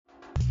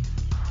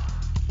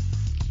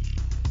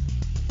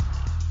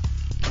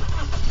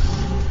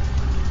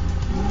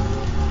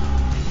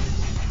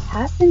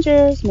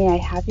passengers, may I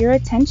have your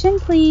attention,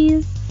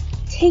 please?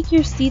 Take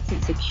your seats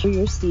and secure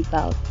your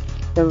seatbelt.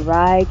 The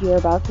ride you're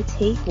about to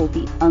take will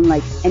be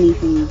unlike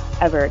anything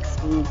you've ever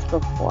experienced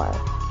before.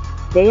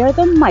 They are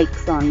the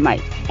mics on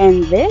Mike,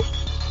 and this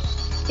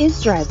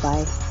is Drive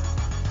By.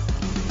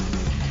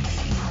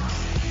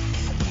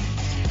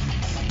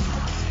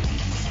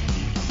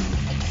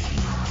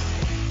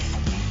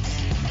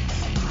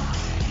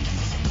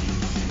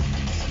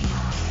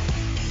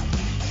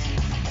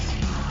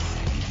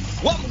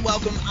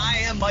 Welcome. I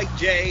am Mike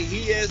J.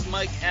 He is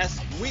Mike S.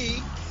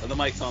 We are the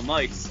Mics on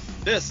Mics.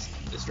 This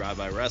is Drive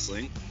By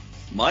Wrestling.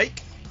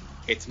 Mike,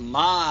 it's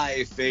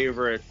my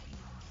favorite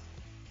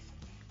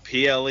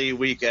PLE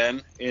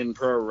weekend in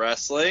pro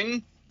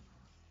wrestling.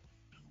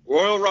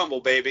 Royal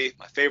Rumble, baby.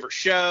 My favorite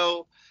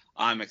show.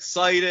 I'm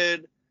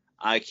excited.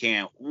 I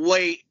can't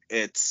wait.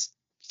 It's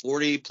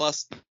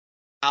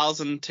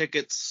 40,000+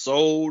 tickets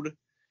sold.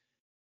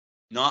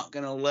 Not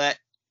going to let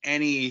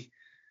any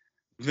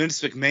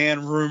Vince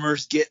McMahon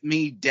rumors get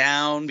me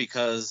down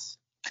because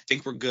I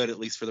think we're good, at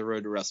least for the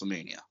road to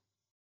WrestleMania.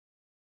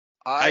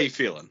 How you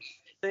feeling?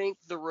 I think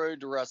the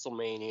road to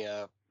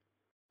WrestleMania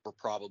we're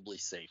probably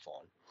safe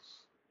on.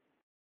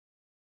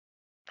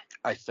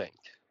 I think.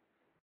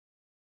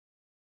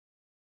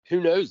 Who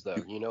knows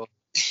though, you know?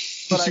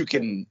 But you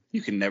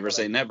can never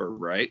say never,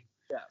 right?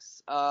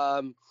 Yes.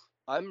 I'm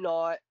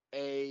not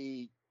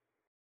I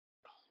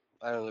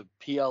don't know,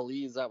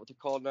 PLE, is that what they're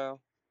called now?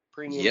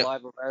 Premium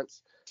Live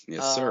Events.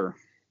 Yes, sir.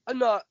 I'm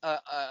not a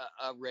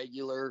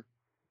regular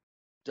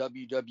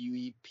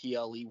WWE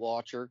PLE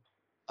watcher.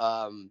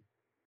 I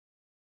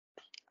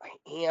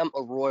am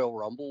a Royal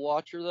Rumble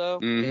watcher,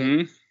 though.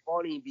 Mm-hmm. It's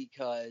funny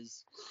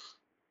because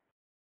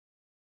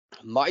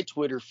my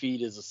Twitter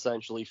feed is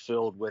essentially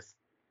filled with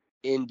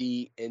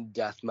indie and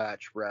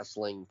deathmatch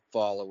wrestling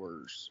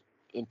followers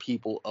and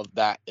people of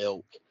that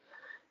ilk.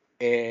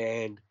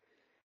 And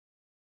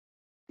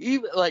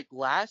even like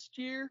last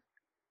year,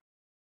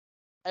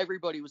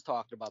 everybody was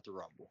talking about the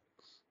Rumble.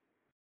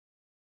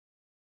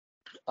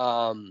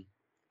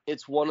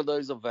 It's one of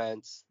those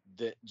events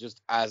that just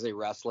as a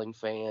wrestling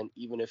fan,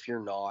 even if you're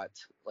not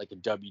like a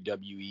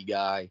WWE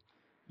guy,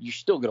 you're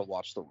still going to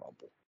watch the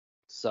Rumble.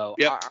 So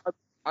yep.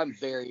 I'm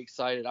very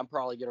excited. I'm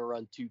probably going to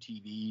run 2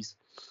 TVs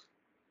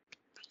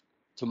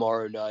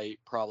tomorrow night.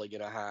 Probably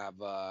going to have,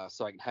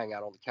 so I can hang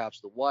out on the couch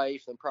with the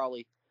wife, and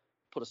probably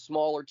put a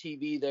smaller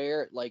TV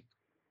there at like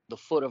the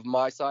foot of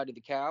my side of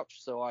the couch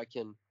so I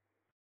can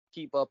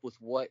keep up with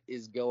what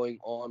is going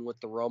on with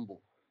the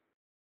Rumble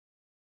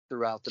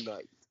throughout the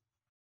night.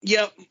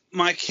 Yep,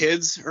 my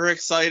kids are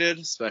excited,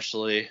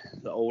 especially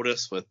the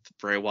oldest with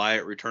Bray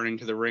Wyatt returning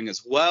to the ring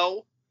as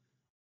well.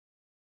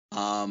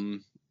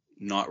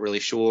 Not really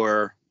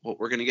sure what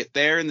we're going to get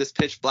there in this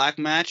pitch black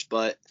match,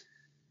 but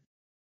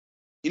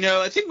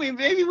I think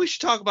maybe we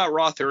should talk about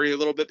Raw 30 a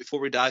little bit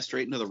before we dive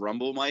straight into the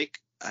Rumble, Mike.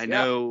 I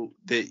know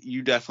that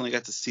you definitely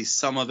got to see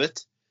some of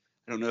it.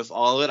 I don't know if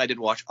all of it. I did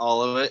watch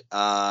all of it.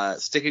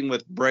 Sticking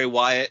with Bray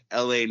Wyatt,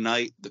 LA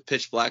Knight, the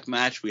pitch black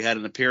match, we had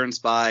an appearance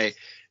by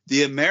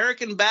the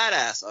American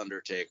Badass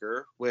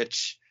Undertaker,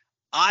 which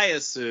I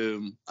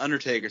assume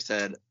Undertaker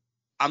said,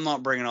 I'm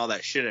not bringing all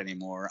that shit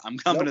anymore. I'm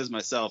coming as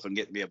myself and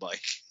getting me a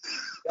bike.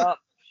 Yep.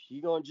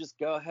 You're going to just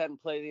go ahead and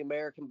play the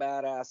American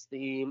Badass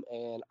theme,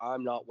 and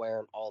I'm not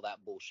wearing all that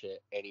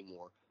bullshit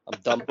anymore. I'm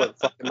done putting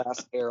fucking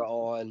mascara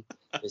on.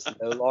 It's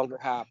no longer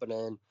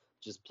happening.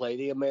 Just play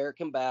the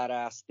American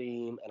Badass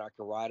theme, and I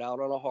can ride out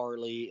on a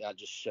Harley. I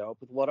just show up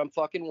with what I'm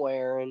fucking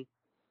wearing,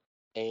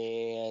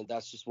 and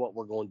that's just what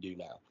we're going to do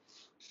now.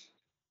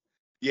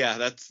 Yeah,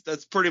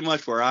 that's pretty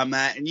much where I'm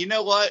at. And you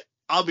know what?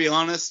 I'll be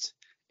honest.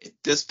 At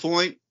this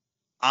point,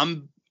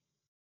 I'm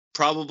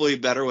probably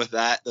better with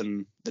that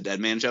than the Dead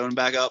Man showing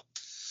back up.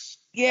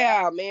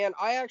 Yeah, man.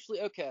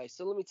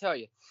 So let me tell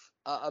you.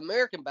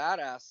 American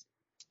Badass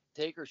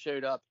Taker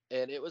showed up,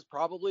 and it was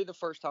probably the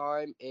first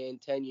time in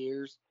 10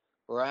 years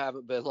where I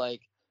haven't been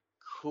like,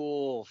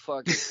 cool,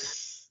 fucking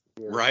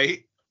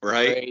Right.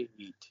 Great.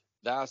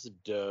 That's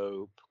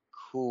dope.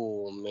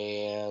 Cool,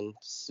 man.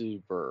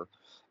 Super.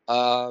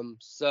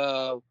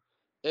 So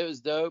it was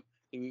dope.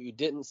 You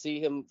didn't see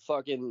him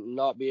fucking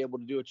not be able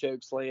to do a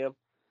choke slam.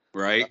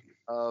 Right.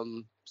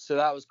 So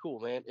that was cool,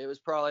 man. It was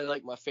probably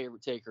like my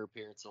favorite Taker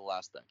appearance of the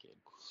last decade.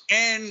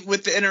 And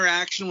with the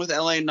interaction with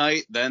LA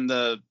Knight, then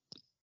the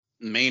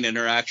main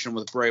interaction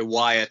with Bray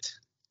Wyatt,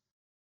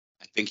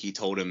 I think he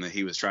told him that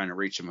he was trying to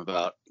reach him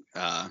about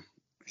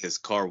his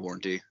car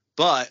warranty.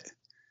 But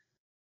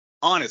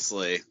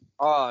honestly.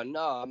 Oh,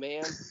 no,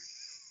 man.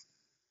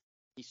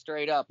 He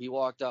straight up, he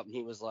walked up and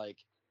he was like,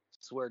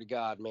 swear to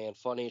God, man,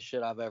 funniest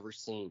shit I've ever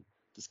seen.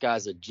 This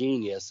guy's a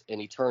genius,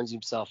 and he turns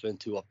himself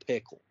into a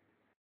pickle.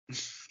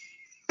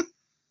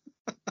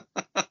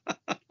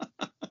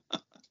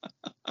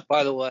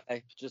 By the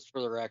way, just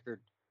for the record,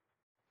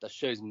 that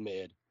show's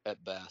mid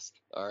at best.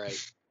 All right.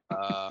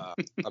 I'm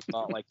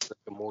not like the Rick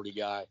and Morty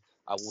guy.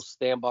 I will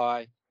stand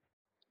by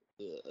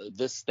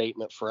this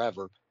statement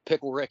forever.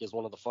 Pickle Rick is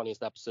one of the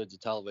funniest episodes of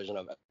television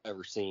I've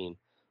ever seen,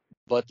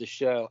 but the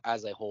show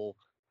as a whole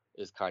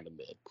is kind of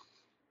mid.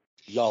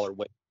 Y'all are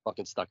way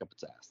fucking stuck up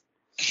its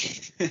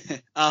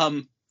ass.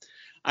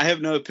 I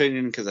have no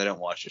opinion because I don't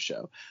watch the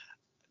show.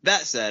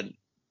 That said,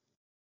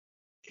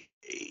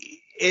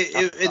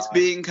 it's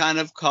being kind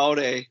of called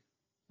a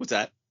what's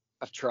that?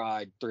 I've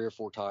tried 3 or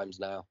 4 times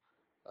now.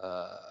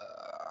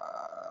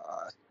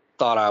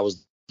 Thought I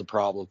was the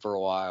problem for a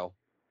while.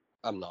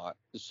 I'm not.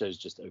 This show's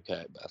just okay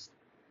at best.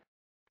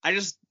 I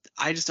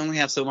just only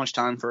have so much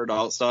time for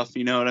adult stuff,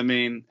 you know what I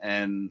mean?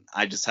 And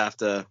I just have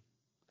to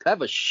I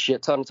have a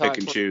shit ton of time pick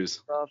and for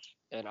choose. stuff,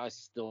 and I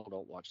still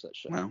don't watch that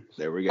show. Well,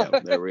 there we go.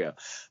 There we go.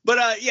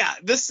 But yeah,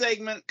 this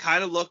segment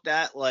kind of looked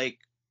at like,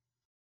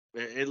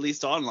 at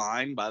least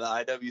online by the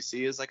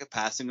IWC, as like a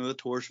passing of the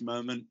torch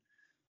moment.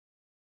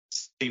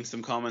 Seen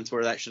some comments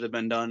where that should have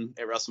been done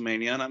at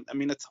WrestleMania, and I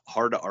mean, it's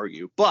hard to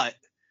argue. But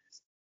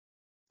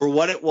for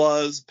what it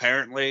was,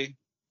 apparently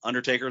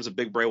Undertaker is a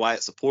big Bray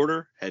Wyatt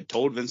supporter, had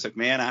told Vince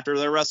McMahon after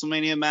their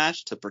WrestleMania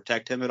match to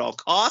protect him at all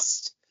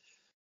costs.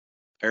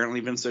 Apparently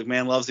Vince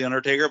McMahon loves the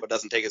Undertaker but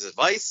doesn't take his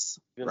advice,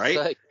 right?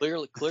 Say,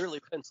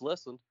 clearly Vince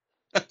listened.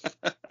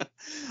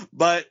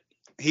 But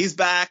he's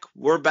back.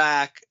 We're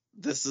back.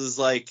 This is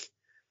like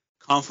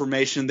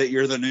confirmation that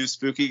you're the new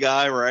spooky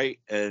guy, right?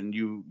 And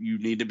you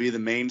need to be the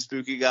main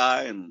spooky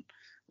guy and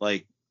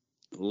like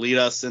lead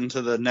us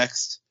into the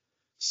next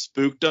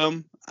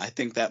spookdom. I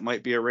think that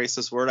might be a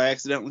racist word I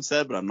accidentally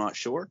said, but I'm not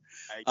sure.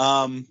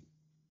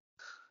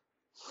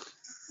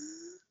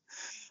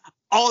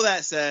 All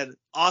that said,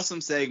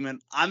 awesome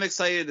segment. I'm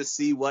excited to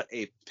see what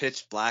a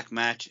pitch black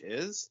match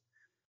is.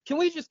 Can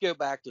we just go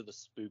back to the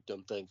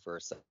spookdom thing for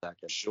a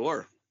second?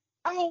 Sure.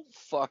 How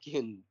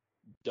fucking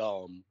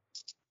dumb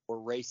were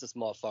racist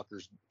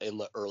motherfuckers in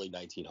the early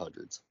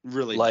 1900s?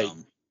 Really like,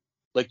 dumb.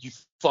 Like, you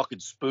fucking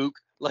spook.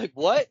 Like,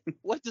 what?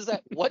 What does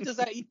that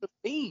even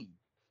mean?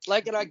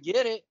 Like, and I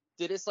get it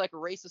that it's like a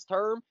racist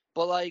term,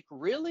 but like,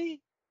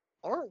 really?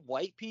 Aren't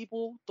white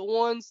people the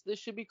ones that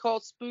should be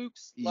called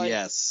spooks? Like,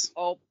 yes.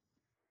 all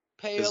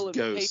pale and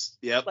ghosts.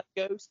 Yep. Like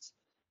ghosts.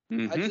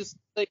 Mm-hmm. I just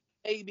think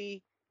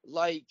maybe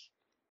like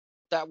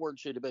that word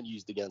should have been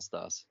used against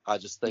us. I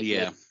just think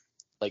maybe,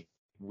 like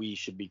we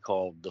should be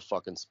called the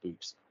fucking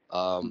spooks.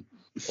 And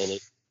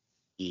it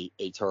be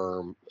a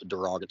term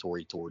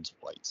derogatory towards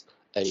whites.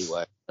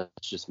 Anyway,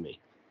 that's just me.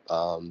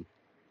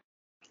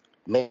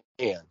 Man,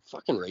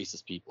 fucking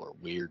racist people are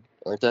weird,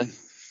 aren't they?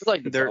 It's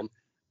like they're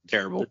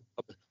terrible.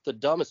 The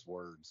dumbest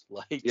words.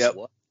 Like,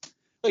 what?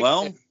 Like,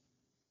 well,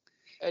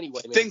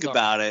 anyway, man, think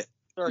about it.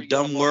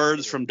 Dumb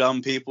words from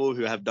dumb people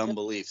who have dumb Yeah.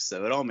 beliefs,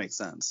 so it all makes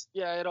sense.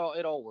 Yeah, it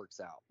all works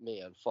out,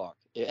 man. Fuck.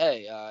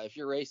 Hey, if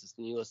you're racist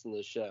and you listen to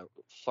this show,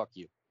 fuck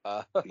you.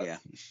 Yeah.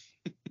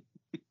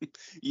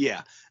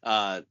 Yeah.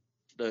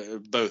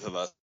 Both of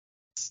us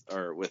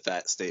are with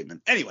that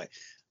statement. Anyway,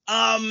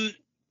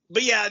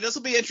 but yeah, this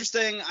will be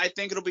interesting. I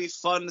think it'll be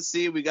fun to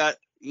see. We got,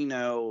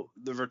 the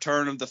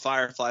return of the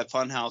Firefly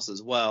Funhouse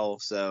as well.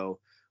 So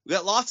we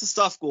got lots of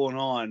stuff going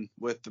on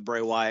with the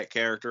Bray Wyatt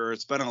character.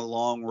 It's been a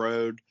long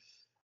road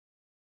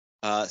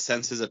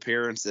since his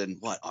appearance in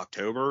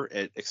October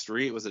at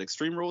Extreme. Was it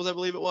Extreme Rules? I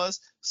believe it was.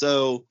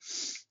 So,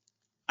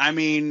 I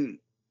mean,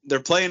 they're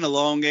playing a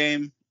long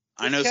game.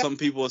 I know some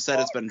people have said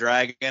it's been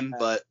dragging,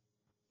 but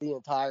the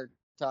entire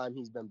time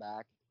he's been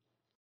back,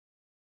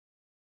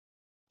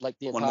 like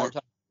the entire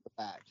time he's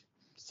been back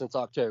since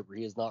October,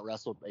 he has not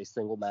wrestled a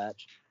single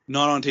match.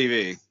 Not on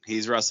TV.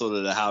 He's wrestled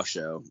at a house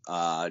show,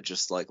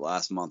 just like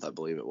last month, I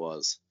believe it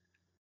was.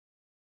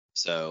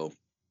 So,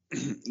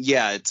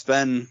 yeah, it's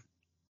kind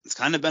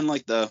of been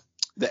like the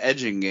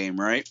edging game,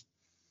 right?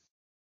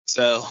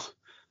 So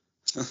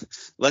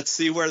let's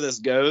see where this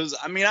goes.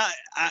 I mean,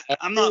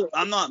 I'm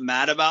not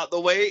mad about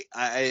the wait.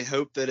 I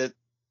hope that it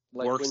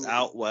works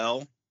out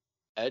well.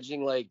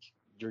 Edging like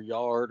your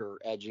yard or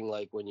edging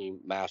like when you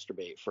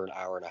masturbate for an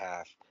hour and a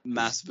half?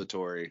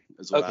 Masturbatory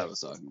is what I was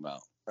talking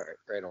about. All right,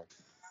 right on.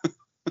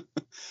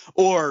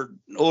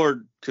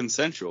 or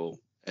consensual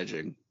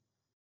edging.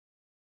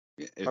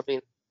 I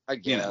mean, I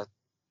guess.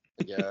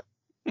 Yeah,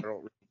 I don't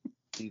really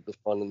see the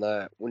fun in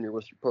that when you're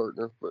with your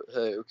partner, but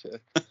hey, okay.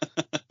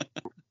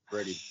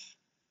 Ready.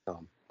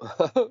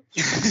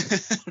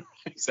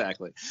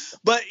 Exactly.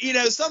 But,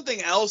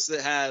 something else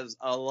that has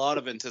a lot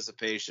of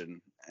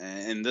anticipation,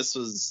 and this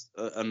was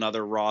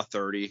another Raw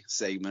 30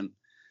 segment,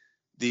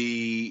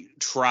 the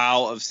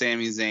trial of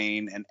Sami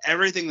Zayn and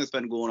everything that's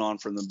been going on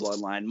from the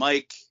Bloodline.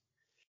 Mike,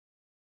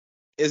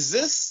 is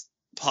this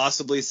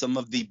possibly some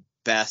of the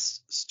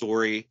best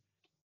storytelling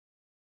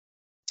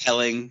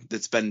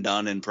that's been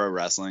done in pro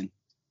wrestling?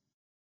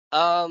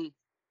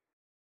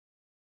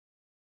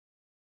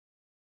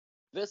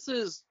 This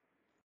is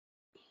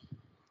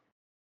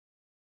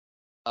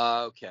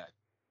okay.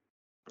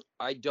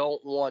 I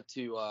don't want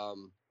to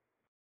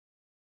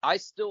I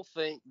still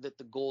think that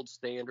the gold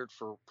standard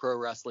for pro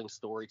wrestling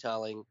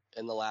storytelling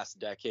in the last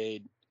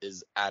decade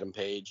is Adam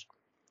Page.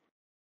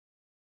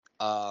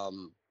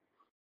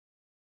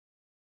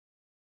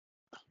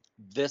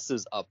 This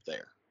is up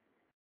there.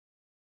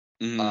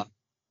 Mm-hmm.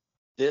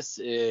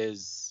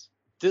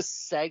 This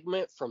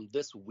segment from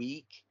this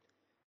week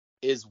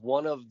is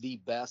one of the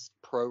best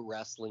pro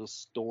wrestling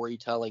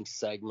storytelling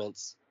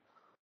segments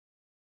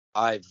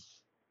I've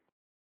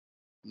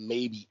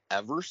maybe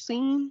ever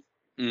seen,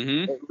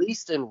 at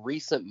least in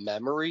recent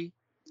memory.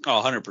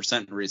 Oh,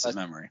 100% in recent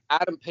memory.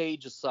 Adam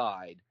Page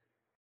aside,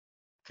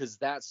 because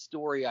that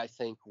story, I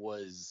think,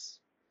 was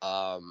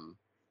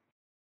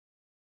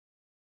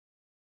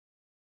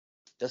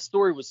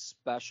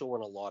special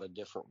in a lot of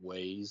different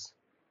ways.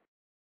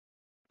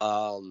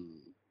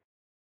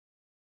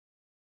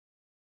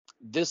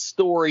 This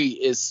story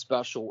is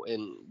special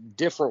in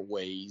different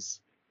ways.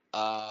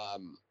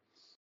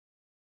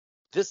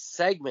 This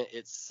segment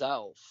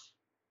itself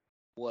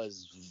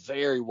was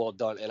very well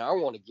done, and I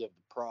want to give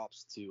the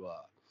props to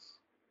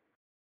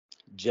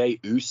Jey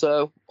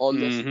Uso on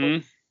this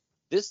one.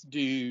 This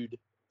dude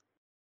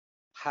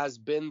has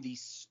been the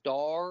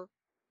star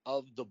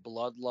of the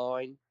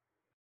Bloodline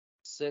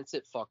since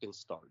it fucking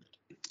started.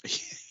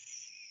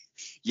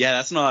 Yeah,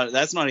 that's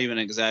not even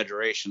an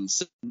exaggeration.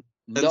 Since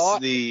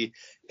the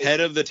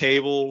head of the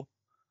table,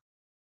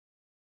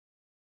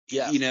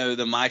 yeah, you know,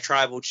 the My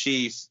Tribal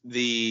Chief,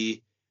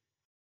 the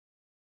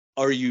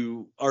are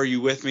you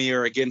with me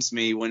or against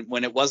me,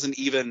 when it wasn't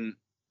even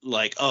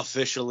like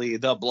officially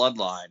the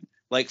Bloodline,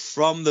 like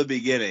from the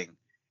beginning,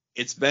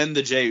 it's been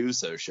the Jey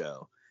Uso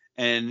show.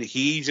 And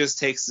he just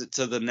takes it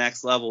to the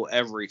next level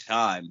every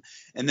time.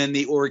 And then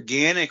the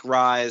organic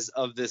rise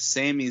of this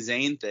Sami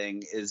Zayn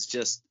thing is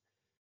just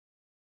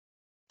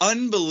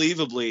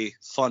unbelievably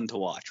fun to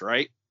watch,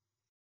 right?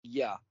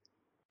 Yeah.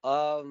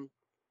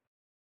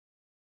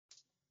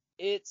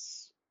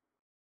 It's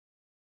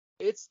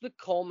the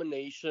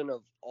culmination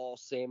of all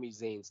Sami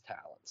Zayn's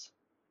talents.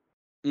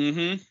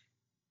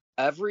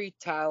 Every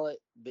talent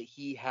that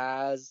he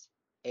has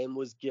and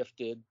was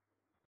gifted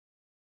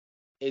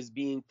is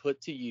being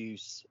put to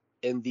use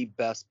in the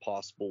best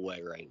possible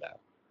way right now.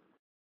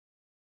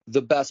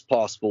 The best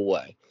possible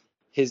way.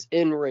 His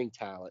in-ring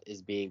talent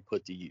is being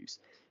put to use.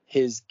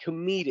 His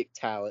comedic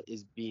talent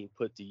is being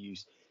put to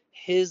use.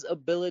 His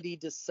ability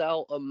to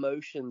sell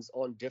emotions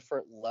on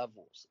different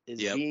levels is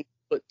being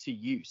put to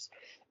use.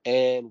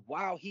 And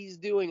wow, he's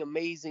doing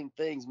amazing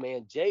things,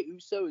 man. Jey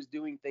Uso is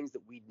doing things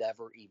that we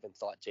never even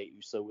thought Jey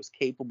Uso was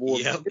capable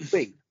of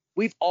doing.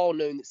 We've all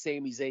known that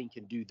Sami Zayn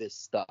can do this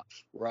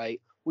stuff,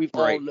 right? We've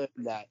all known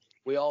that.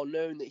 We all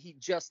known that he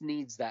just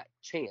needs that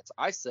chance.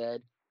 I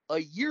said a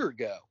year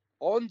ago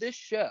on this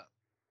show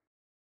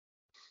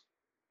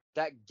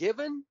that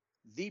given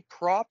the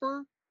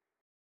proper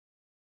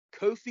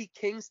Kofi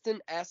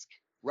Kingston-esque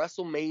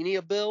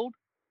WrestleMania build,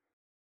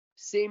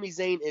 Sami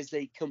Zayn is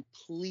a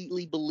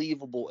completely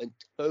believable and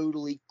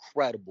totally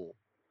credible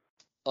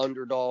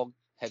underdog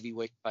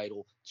heavyweight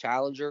title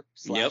challenger.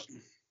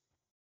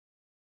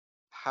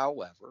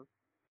 However,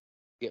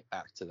 get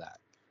back to that.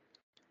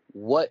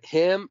 What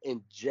him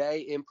and Jay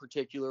in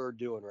particular are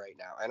doing right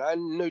now, and I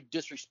no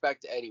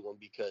disrespect to anyone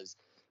because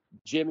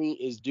Jimmy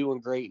is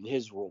doing great in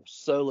his role.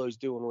 Solo's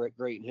doing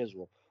great in his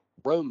role.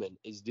 Roman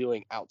is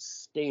doing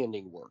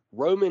outstanding work.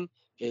 Roman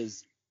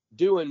is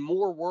doing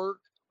more work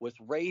with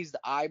raised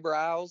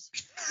eyebrows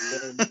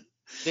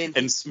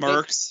and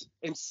smirks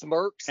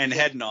and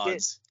head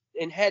nods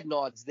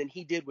than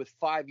he did with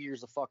 5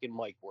 years of fucking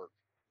mic work.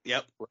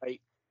 Yep.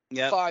 Right.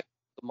 Yep. 5 years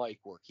of mic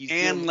work.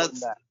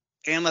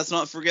 Let's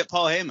not forget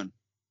Paul Heyman.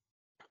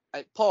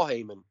 Paul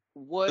Heyman.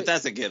 What? But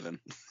that's a given.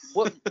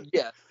 What?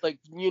 Yeah, like,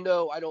 you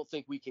know, I don't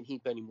think we can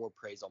heap any more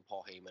praise on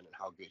Paul Heyman and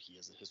how good he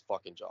is at his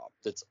fucking job.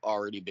 That's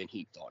already been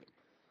heaped on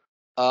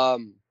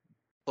him.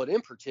 But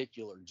in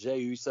particular, Jey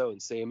Uso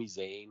and Sami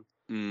Zayn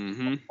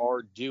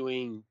are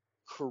doing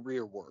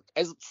career work.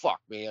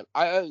 Man.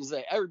 I would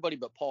say everybody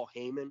but Paul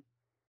Heyman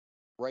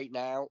right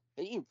now,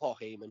 and even Paul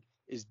Heyman,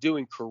 is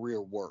doing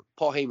career work.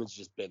 Paul Heyman's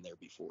just been there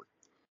before.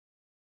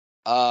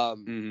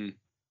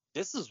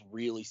 This is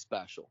really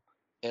special.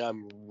 And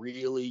I'm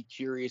really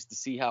curious to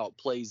see how it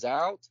plays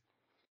out.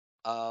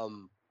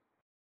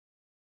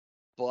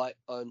 But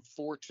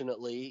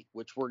unfortunately,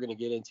 which we're going to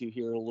get into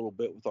here in a little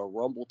bit with our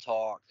Rumble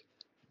talk,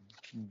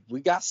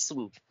 we got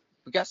some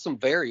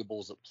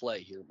variables at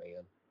play here,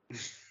 man.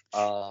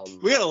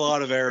 We had a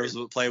lot of variables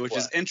at play, which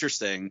is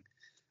interesting.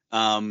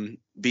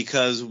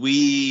 Because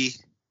I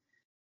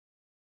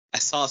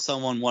saw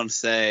someone once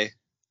say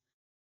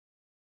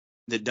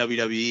that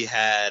WWE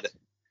had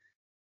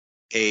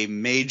a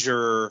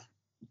major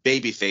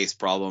babyface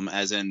problem,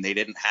 as in they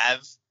didn't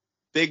have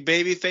big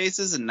baby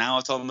faces, and now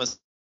it's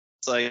almost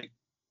like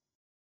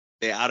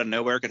they out of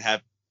nowhere could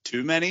have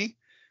too many.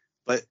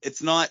 But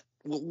it's not.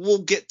 We'll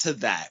get to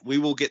that. We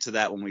will get to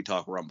that when we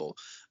talk Rumble.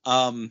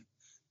 I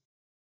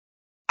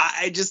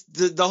just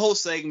the whole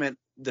segment,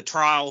 the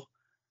trial,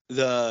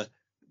 the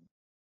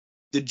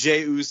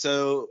Jey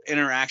Uso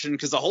interaction,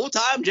 because the whole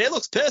time Jey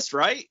looks pissed,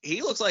 right?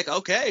 He looks like,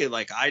 okay,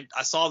 like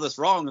I saw this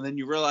wrong, and then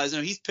you realize,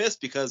 no, he's pissed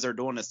because they're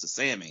doing this to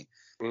Sami,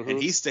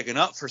 and he's sticking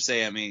up for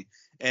Sami,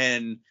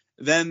 and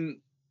then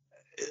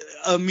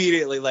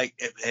immediately, like,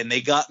 and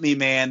they got me,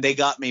 man, they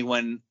got me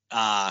when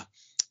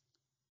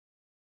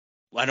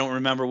I don't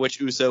remember which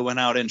Uso went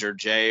out injured,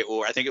 Jay,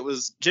 or I think it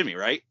was Jimmy,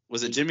 right?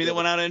 Was it Jimmy that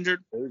went out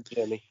injured? It was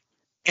Jimmy.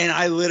 And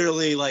I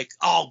literally like,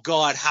 oh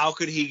God, how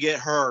could he get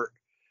hurt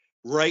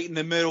right in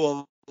the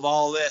middle of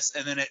all this?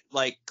 And then it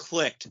like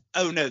clicked.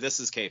 Oh no, this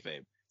is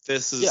kayfabe.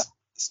 This is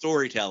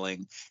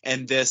storytelling,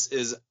 and this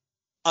is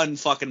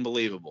unfucking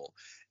believable.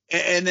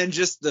 And then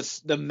just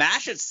the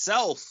match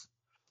itself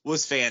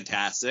was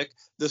fantastic.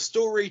 The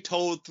story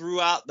told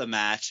throughout the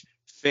match,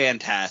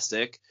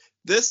 fantastic.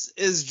 This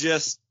is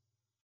just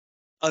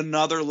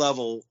another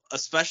level,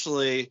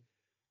 especially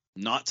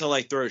not to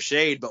like throw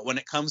shade, but when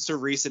it comes to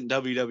recent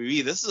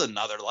WWE, this is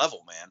another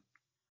level, man.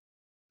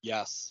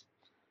 Yes.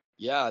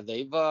 Yeah,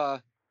 they've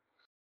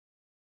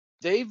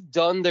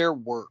done their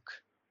work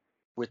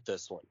with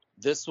this one.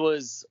 This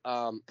was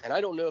and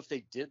I don't know if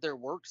they did their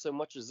work so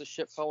much as this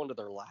shit fell into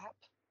their lap.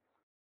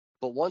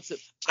 But once it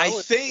fell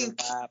into their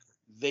lap,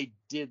 they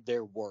did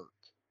their work.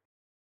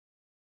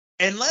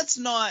 And let's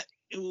not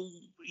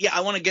I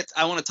want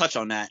to touch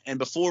on that. And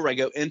before I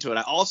go into it,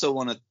 I also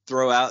want to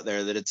throw out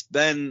there that it's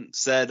been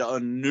said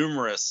on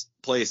numerous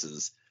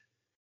places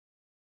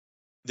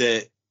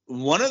that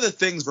one of the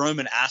things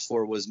Roman asked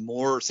for was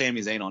more Sami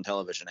Zayn on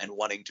television and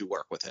wanting to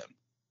work with him.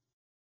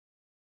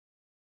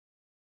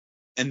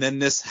 And then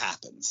this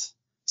happens.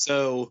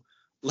 So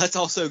let's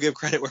also give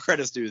credit where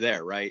credit's due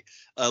there, right?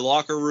 A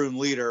locker room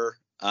leader,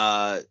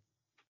 as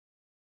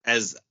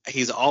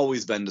he's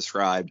always been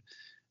described,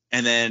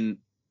 and then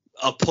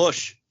a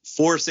push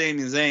for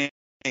Sami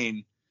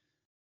Zayn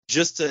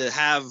just to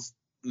have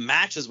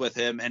matches with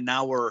him, and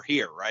now we're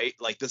here, right?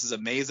 Like, this is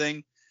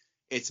amazing.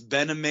 It's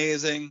been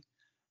amazing.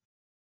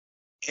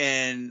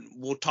 And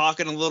we'll talk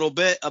in a little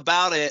bit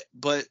about it,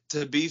 but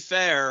to be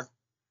fair,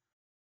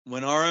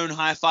 when our own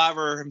high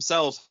fiver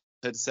himself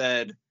had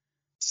said,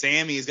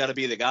 Sammy's got to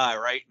be the guy,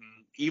 right?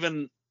 And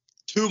even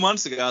 2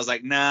 months ago, I was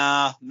like, no,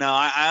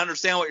 I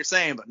understand what you're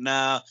saying, but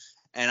no.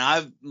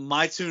 And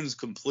my tune's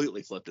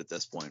completely flipped at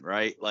this point,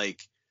 right?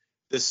 Like,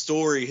 the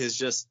story has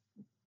just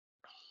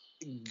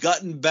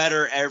gotten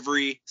better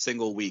every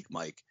single week,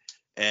 Mike.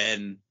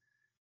 And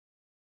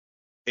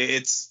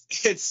it's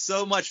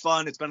so much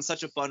fun. It's been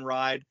such a fun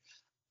ride.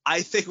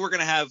 I think we're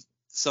going to have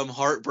some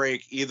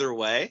heartbreak either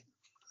way,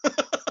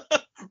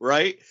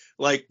 right?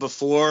 Like,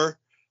 before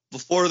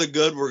the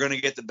good, we're going to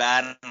get the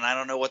bad, and I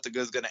don't know what the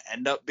good is going to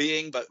end up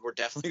being, but we're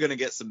definitely going to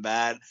get some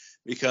bad,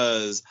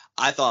 because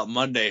I thought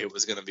Monday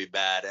was going to be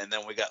bad, and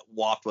then we got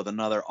whopped with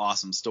another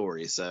awesome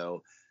story.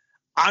 So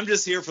I'm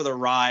just here for the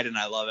ride, and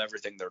I love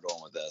everything they're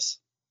doing with this.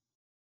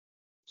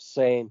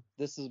 Same.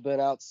 This has been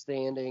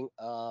outstanding.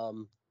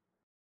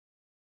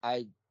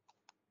 I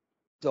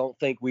don't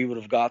think we would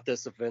have got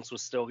this if Vince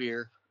was still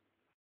here.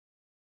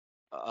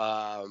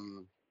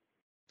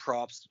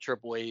 Props to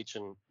Triple H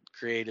and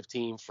creative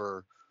team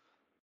for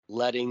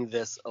letting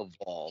this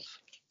evolve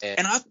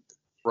and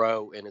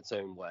grow in its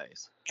own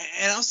ways.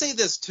 And I'll say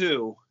this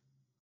too.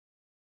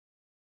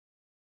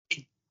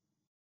 It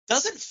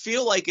doesn't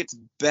feel like it's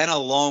been a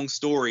long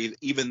story,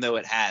 even though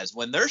it has.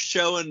 When they were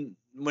showing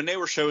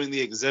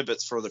the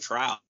exhibits for the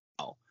trial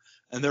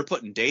and they're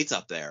putting dates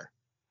up there,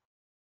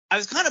 I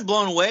was kind of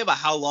blown away by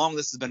how long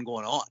this has been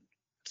going on.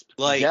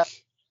 Like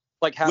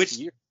half a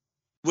year.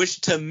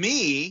 Which to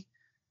me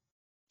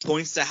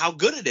points to how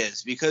good it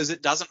is, because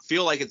it doesn't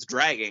feel like it's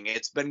dragging.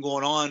 It's been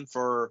going on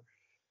for,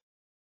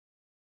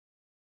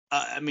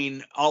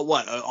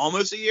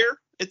 almost a year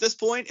at this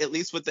point, at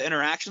least with the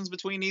interactions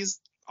between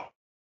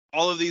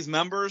all of these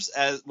members,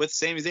 as with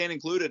Sami Zayn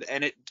included,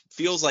 and it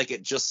feels like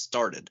it just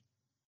started.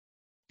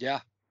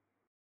 Yeah.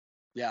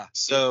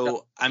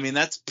 So, I mean,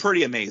 that's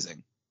pretty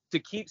amazing. To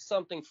keep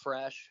something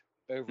fresh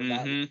over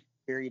that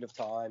period of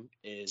time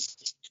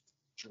is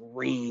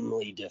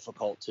extremely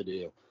difficult to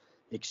do.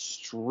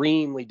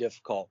 Extremely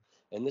difficult.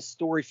 And this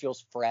story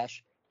feels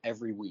fresh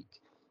every week.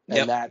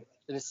 And and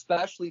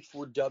especially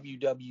for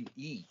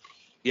WWE.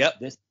 Yep.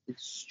 This is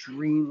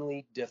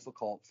extremely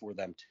difficult for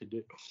them to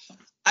do.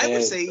 I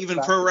would say even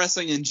pro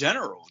wrestling in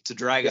general, to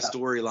drag a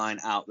storyline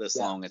out this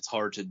long, it's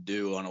hard to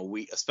do on a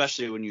week,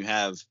 especially when you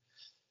have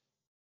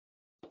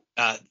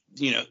 5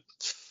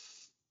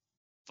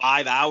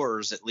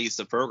 hours at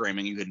least of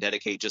programming you can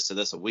dedicate just to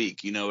this a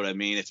week. You know what I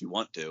mean? If you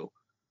want to.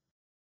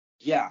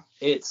 Yeah,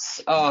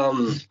 it's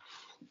the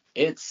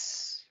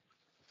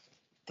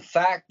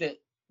fact that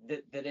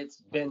it's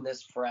been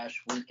this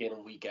fresh week in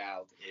and week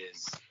out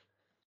is,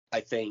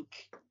 I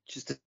think,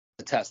 just a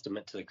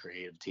testament to the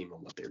creative team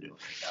and what they're doing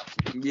right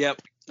now.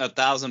 Yep,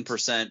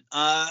 1,000%.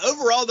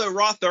 Overall, though,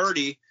 Raw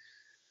 30,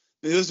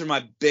 those are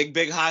my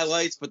big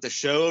highlights, but the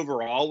show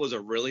overall was a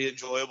really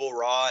enjoyable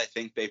Raw. I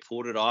think they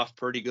pulled it off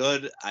pretty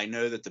good. I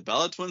know that the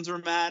Bella Twins were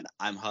mad.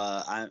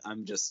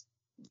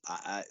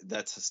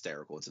 That's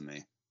hysterical to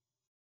me.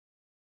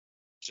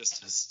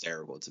 Just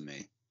hysterical to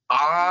me.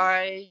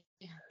 I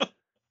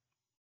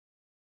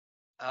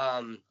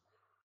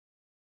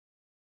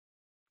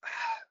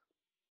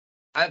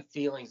have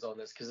feelings on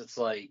this because it's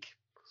like,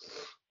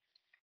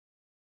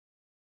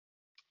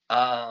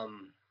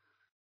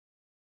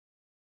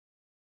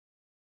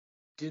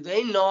 do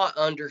they not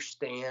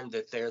understand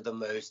that they're the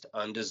most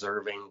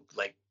undeserving,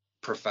 like,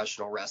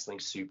 professional wrestling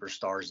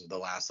superstars of the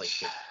last, like,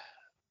 50?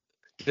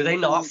 Do they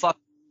not fuck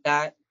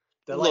that?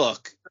 They're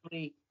Look,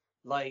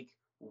 like,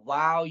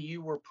 while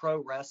you were pro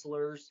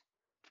wrestlers,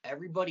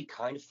 everybody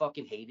kind of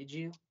fucking hated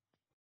you.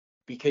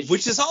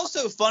 Which is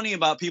also funny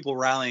about people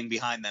rallying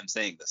behind them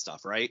saying this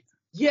stuff, right?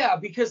 Yeah,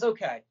 because,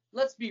 okay,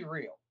 let's be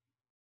real.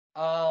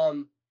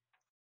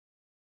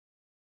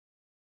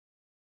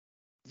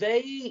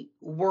 They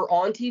were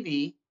on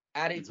TV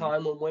at a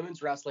time when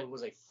women's wrestling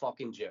was a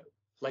fucking joke.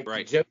 Like,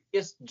 the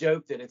jokiest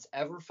joke that it's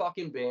ever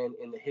fucking been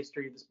in the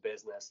history of this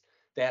business.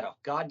 They had a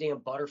goddamn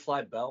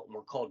butterfly belt and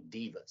were called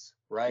divas,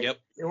 right? Yep.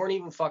 They weren't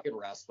even fucking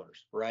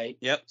wrestlers, right?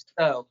 Yep.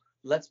 So,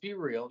 let's be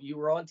real. You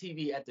were on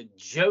TV at the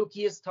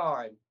jokiest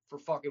time for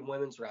fucking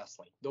women's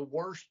wrestling. The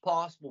worst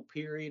possible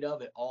period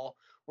of it all.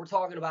 We're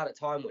talking about a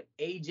time when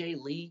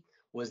AJ Lee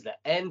was the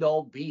end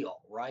all be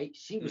all, right?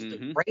 She was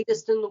the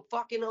greatest in the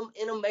fucking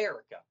in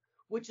America,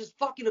 which is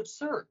fucking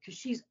absurd because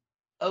she's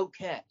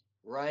okay,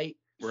 right?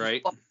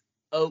 Right. She's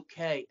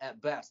okay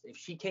at best. If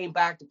she came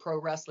back to pro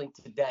wrestling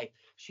today,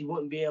 she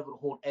wouldn't be able to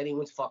hold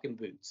anyone's fucking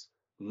boots.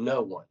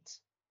 No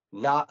one's.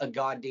 Not a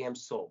goddamn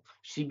soul.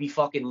 She'd be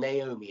fucking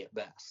Naomi at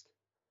best,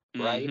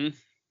 right?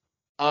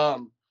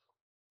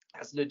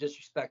 That's no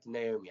disrespect to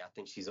Naomi. I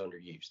think she's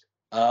underused.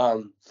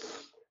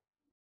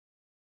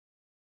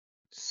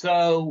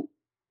 So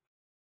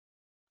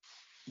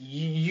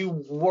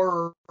you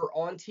were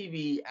on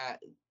TV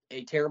at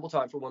a terrible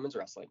time for women's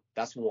wrestling.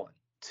 That's one.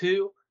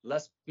 Two,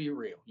 let's be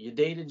real. You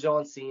dated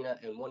John Cena,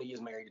 and one of you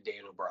is married to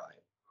Daniel Bryan.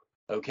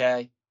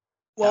 Okay?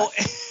 Well,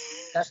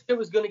 that shit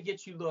was going to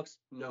get you looks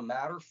no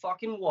matter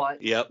fucking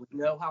what. Yep. We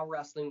know how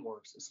wrestling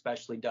works,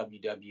 especially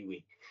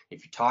WWE.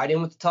 If you're tied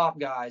in with the top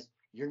guys,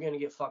 you're going to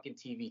get fucking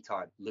TV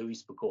time.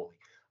 Louis Spicolli.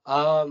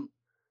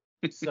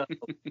 So,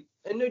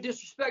 and no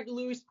disrespect to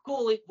Louis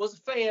Spicolli, was a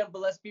fan,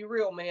 but let's be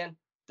real, man.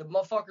 The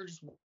motherfucker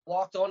just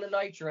walked on to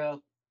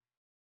Nitro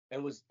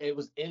and it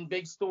was in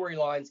big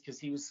storylines because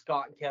he was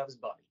Scott and Kev's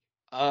buddy.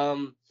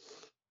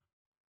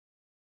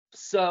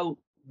 So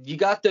you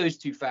got those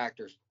two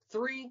factors.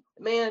 Three,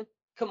 man,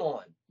 come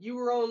on. You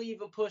were only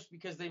even pushed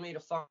because they made a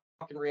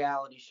fucking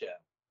reality show.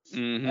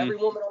 Every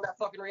woman on that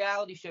fucking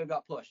reality show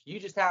got pushed. You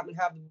just happen to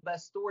have the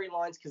best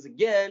storylines because,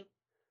 again,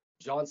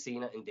 John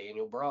Cena and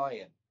Daniel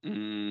Bryan.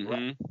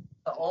 Right?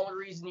 The only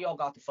reason y'all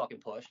got the fucking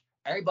push.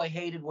 Everybody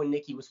hated when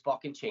Nikki was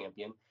fucking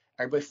champion.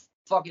 Everybody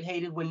fucking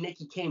hated when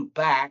Nikki came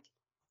back.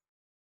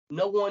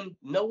 No one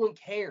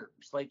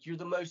cares. Like, you're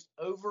the most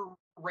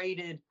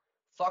overrated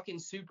fucking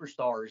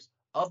superstars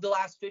of the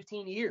last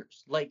 15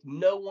 years. Like,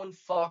 no one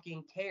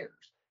fucking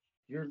cares.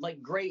 You're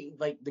like great,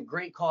 like the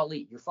great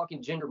Khali. You're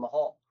fucking Jinder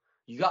Mahal.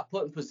 You got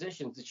put in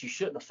positions that you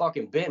shouldn't have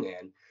fucking been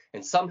in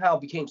and somehow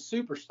became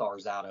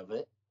superstars out of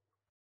it.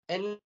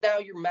 And now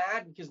you're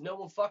mad because no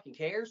one fucking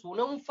cares? Well,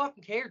 no one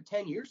fucking cared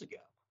 10 years ago.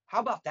 How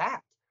about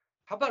that?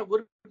 How about it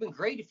would have been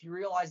great if you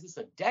realized this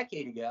a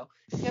decade ago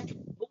and kept your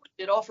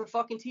bullshit off for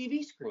fucking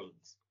TV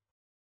screens.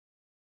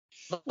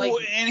 Like, well,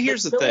 and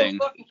here's the thing.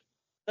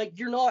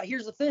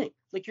 Here's the thing.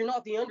 Like, you're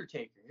not The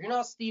Undertaker. You're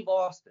not Steve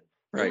Austin.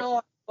 Right.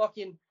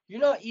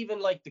 You're not even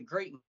like the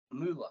great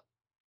Moolah.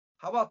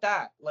 How about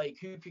that? Like,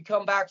 who could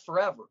come back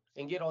forever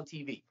and get on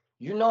TV?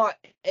 You're not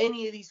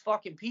any of these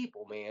fucking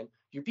people, man.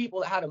 You're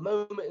people that had a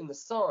moment in the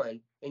sun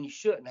and you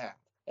shouldn't have.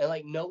 And,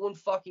 like, no one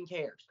fucking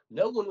cares.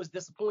 No one was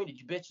disappointed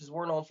you bitches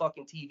weren't on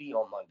fucking TV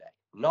on Monday.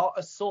 Not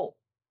a soul.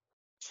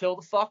 Chill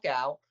the fuck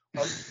out.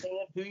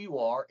 Understand who you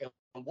are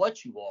and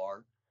what you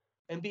are.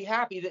 And be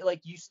happy that,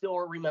 like, you still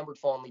are remembered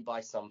fondly by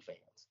some fans.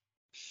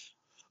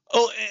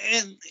 Oh,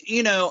 and,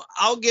 you know,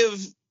 I'll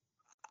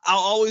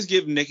always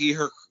give Nikki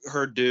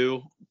her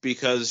due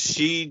because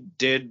she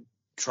did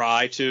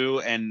try to,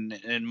 and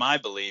in my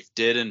belief,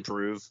 did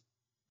improve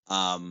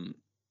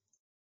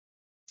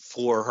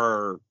for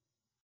her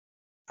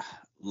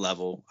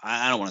level.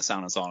 I don't want to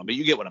sound insulting, but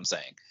you get what I'm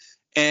saying.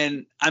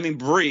 And, I mean,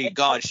 Brie,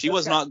 God, she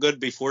was not good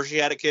before she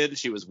had a kid.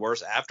 She was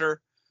worse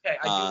after. Okay,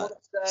 I do want to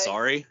say.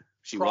 Sorry,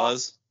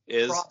 props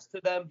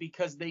to them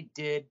because they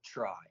did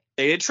try.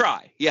 They did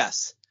try,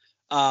 yes.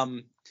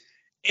 And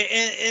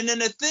then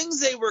the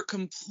things they were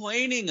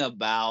complaining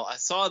about, I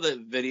saw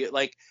the video,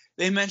 like,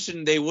 they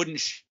mentioned they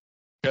wouldn't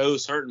show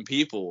certain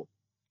people,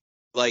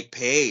 like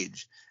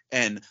Paige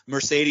and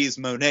Mercedes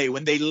Moné,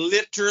 when they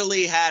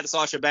literally had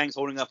Sasha Banks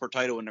holding up her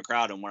title in the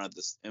crowd in one of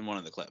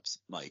the clips.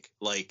 Like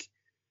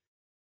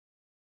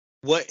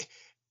what?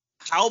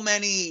 How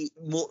many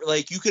more?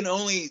 Like, you can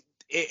only,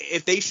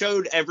 if they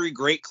showed every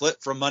great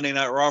clip from Monday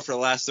Night Raw for the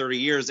last 30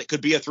 years, it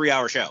could be a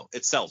 3-hour show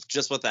itself,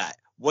 just with that.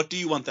 What do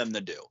you want them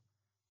to do?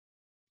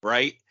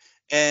 Right?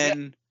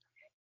 And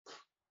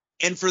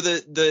for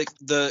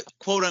the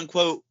quote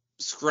unquote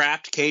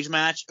scrapped cage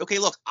match. Okay,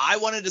 look, I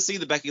wanted to see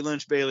the Becky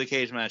Lynch Bayley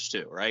cage match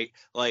too, right?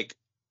 Like,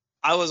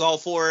 I was all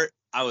for it.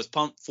 I was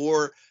pumped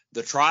for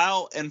the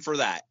trial and for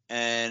that.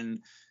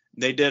 And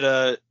they did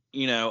an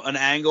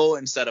angle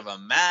instead of a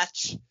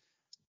match.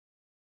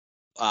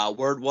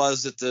 Word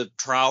was that the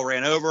trial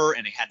ran over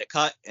and they had to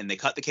cut, and they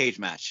cut the cage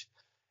match.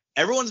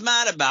 everyone's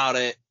mad about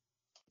it.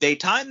 They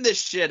timed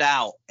this shit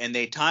out, and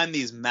they timed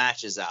these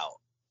matches out.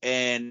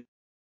 And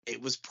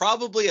it was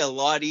probably a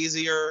lot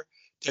easier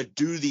to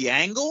do the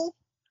angle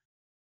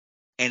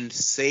and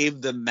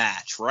save the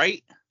match,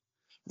 right?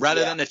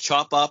 Rather than to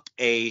chop up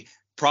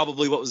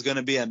probably what was going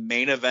to be a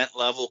main event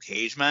level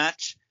cage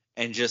match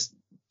and just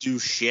do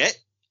shit.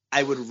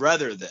 I would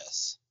rather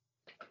this.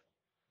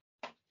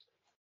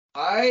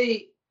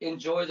 I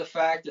enjoy the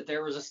fact that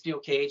there was a steel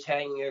cage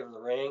hanging over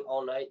the ring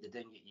all night that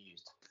didn't get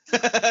used.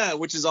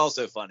 Which is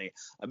also funny.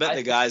 I bet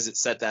the guys that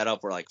set that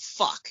up were like,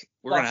 fuck,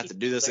 we're going to have to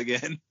do this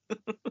again.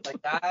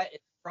 Like, that is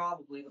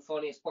probably the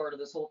funniest part of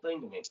this whole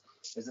thing to me,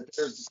 is that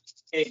there's a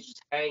steel cage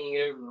just hanging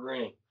over the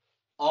ring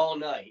all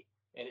night,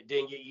 and it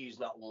didn't get used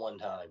not one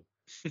time.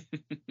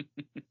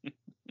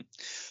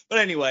 But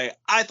anyway,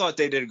 I thought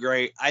they did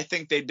great. I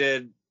think they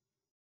did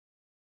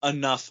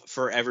enough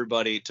for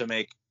everybody to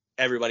make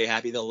everybody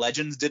happy. The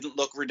legends didn't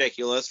look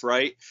ridiculous,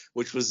 right?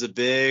 Which was a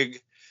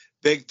big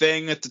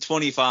thing at the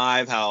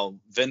 25, how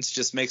Vince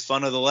just makes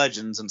fun of the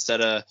legends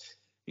instead of,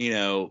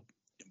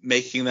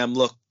 making them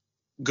look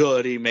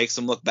good. He makes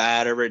them look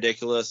bad or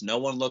ridiculous. No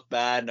one looked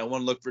bad. No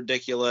one looked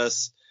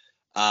ridiculous.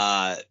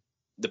 The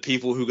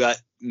people who got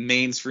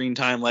main screen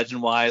time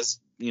legend-wise,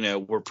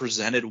 were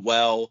presented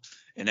well,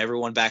 and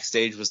everyone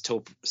backstage was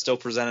still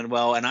presented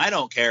well. And I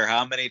don't care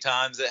how many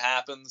times it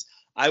happens.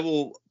 I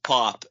will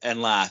pop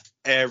and laugh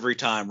every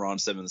time Ron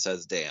Simmons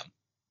says damn.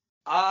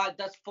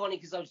 That's funny,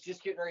 because I was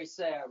just getting ready to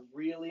say I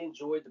really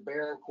enjoyed the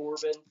Baron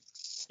Corbin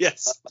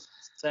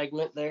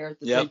segment there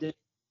that they did.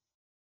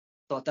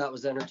 Thought that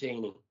was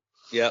entertaining.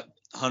 Yep,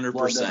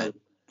 100%.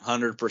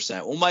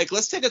 100%. Well, Mike,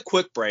 let's take a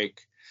quick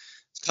break.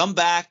 Let's come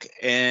back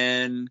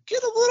and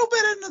get a little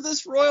bit into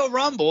this Royal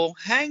Rumble.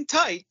 Hang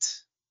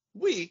tight.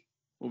 We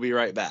will be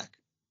right back.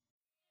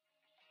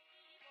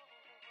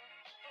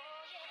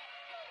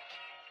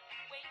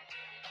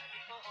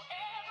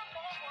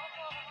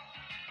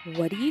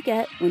 What do you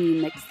get when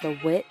you mix the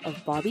wit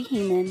of Bobby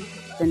Heenan,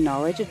 the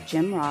knowledge of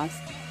Jim Ross,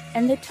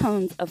 and the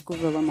tones of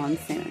Gorilla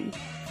Monsoon?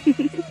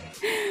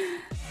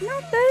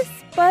 Not this,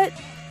 but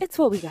it's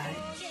what we got.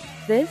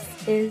 This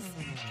is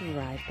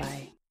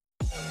Drive-By.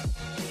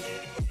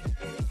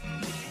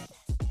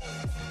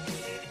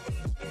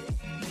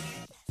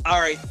 All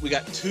right, we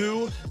got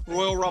 2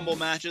 Royal Rumble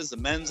matches, the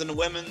men's and the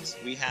women's.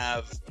 We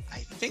have, I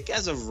think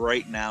as of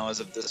right now, as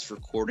of this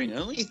recording,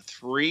 only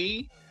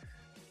 3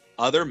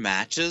 other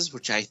matches,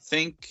 which I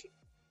think,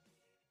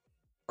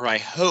 or I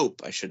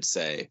hope, I should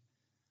say,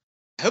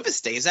 I hope it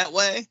stays that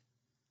way,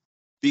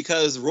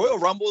 because Royal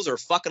Rumbles are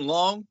fucking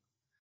long,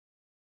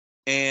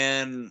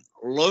 and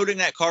loading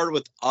that card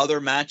with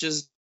other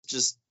matches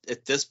just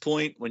at this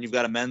point, when you've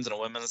got a men's and a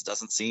women's,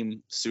 doesn't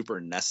seem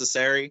super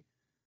necessary.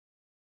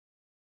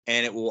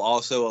 And it will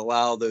also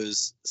allow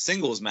those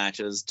singles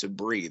matches to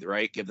breathe,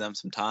 right? Give them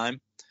some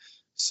time.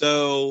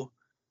 So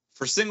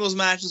for singles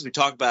matches, we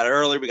talked about it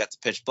earlier. We got the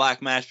pitch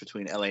black match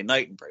between LA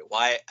Knight and Bray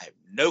Wyatt. I have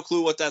no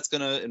clue what that's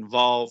going to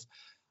involve.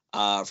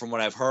 From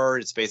what I've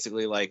heard, it's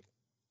basically like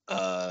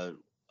a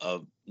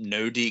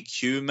no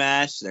DQ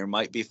match. There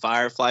might be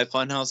Firefly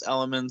Funhouse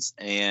elements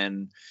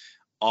and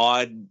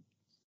odd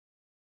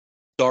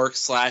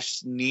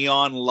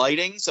dark/neon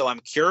lighting. So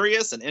I'm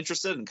curious and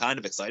interested and kind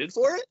of excited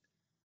for it.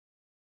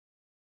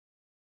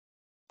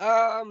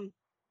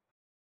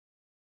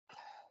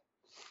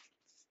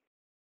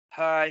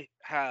 I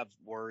have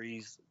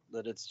worries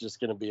that it's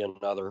just going to be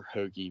another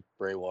hokey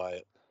Bray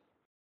Wyatt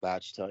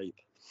match type.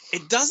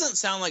 It doesn't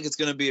sound like it's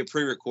going to be a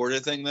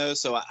pre-recorded thing, though.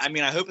 So, I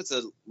mean, I hope it's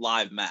a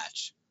live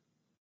match.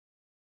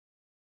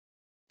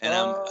 And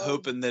I'm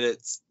hoping that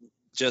it's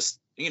just,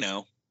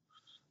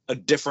 a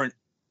different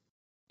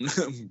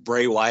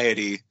Bray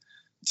Wyatt-y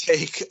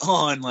take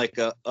on like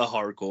a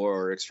hardcore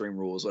or Extreme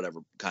Rules, whatever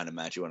kind of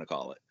match you want to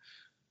call it.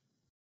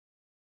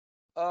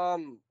 I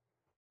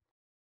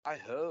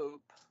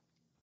hope.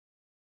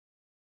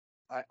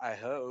 I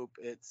hope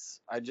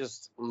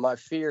my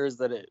fear is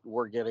that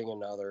we're getting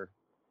another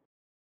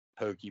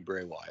hokey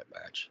Bray Wyatt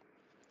match.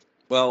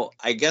 Well,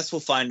 I guess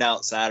we'll find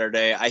out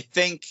Saturday. I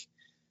think.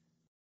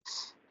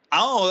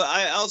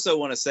 I also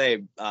want to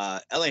say,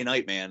 LA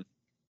Knight, man,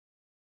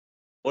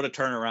 what a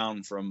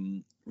turnaround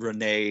from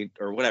Renee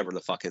or whatever the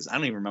fuck is. I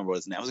don't even remember what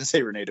his name. I was gonna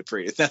say Rene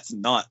Dupree. That's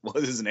not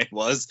what his name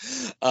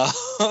was.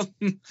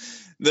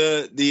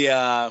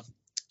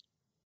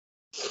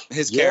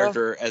 His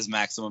character as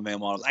Maximum Male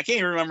Models. I can't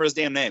even remember his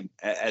damn name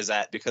as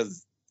that,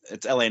 because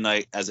it's LA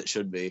Knight, as it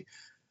should be.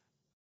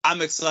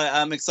 I'm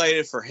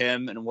excited for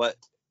him and what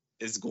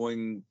is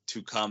going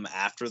to come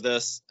after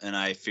this, and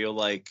I feel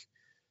like,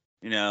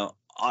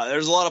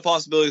 there's a lot of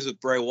possibilities with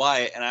Bray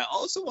Wyatt. And I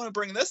also want to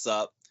bring this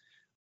up.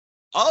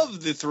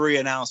 Of the 3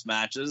 announced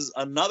matches,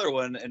 another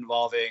one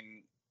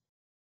involving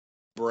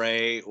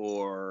Bray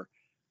or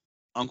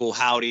Uncle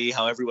Howdy,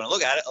 however you want to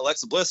look at it,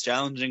 Alexa Bliss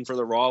challenging for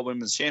the Raw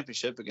Women's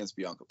Championship against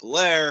Bianca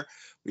Belair.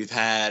 We've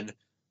had,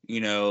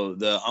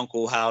 the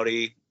Uncle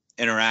Howdy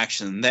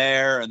interaction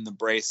there and the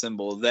Bray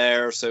symbol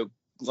there. So,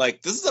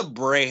 this is a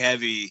Bray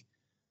heavy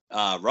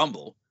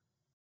Rumble.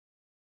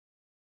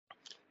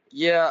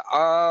 Yeah,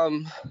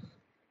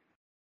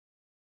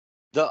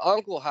 the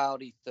Uncle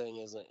Howdy thing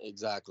isn't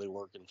exactly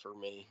working for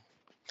me.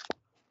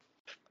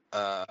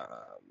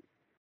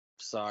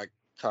 So I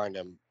kind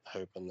of am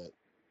hoping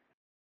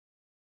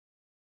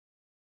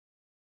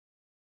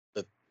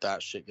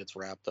that shit gets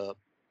wrapped up.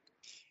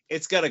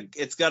 It's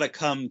gotta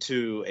come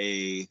to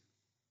a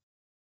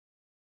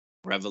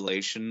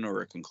revelation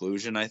or a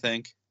conclusion, I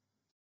think.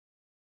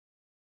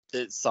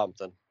 It's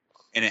something.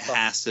 And it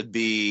has to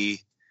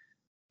be,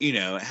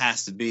 it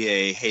has to be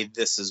a, hey,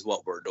 this is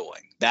what we're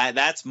doing.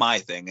 That's my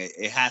thing.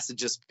 It has to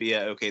just be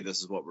a, okay, this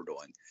is what we're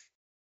doing.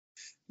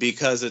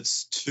 Because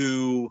it's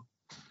too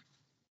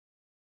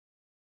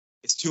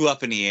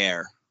up in the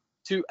air.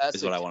 Too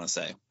is what I want to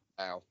say.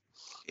 Wow.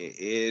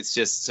 It's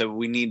just, so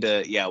we need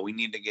to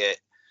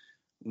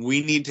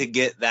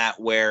get that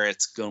where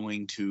it's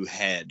going to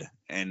head.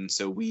 And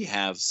so we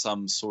have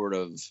some sort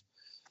of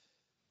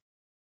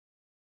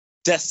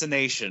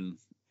destination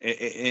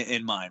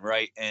in mind,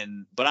 right?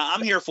 But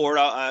I'm here for it.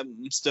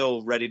 I'm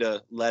still ready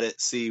to let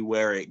it see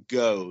where it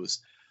goes.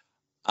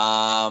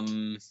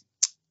 I'm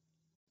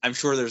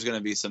sure there's going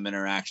to be some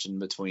interaction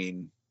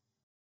between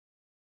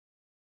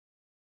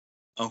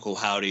Uncle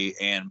Howdy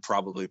and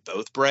probably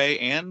both Bray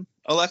and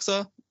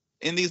Alexa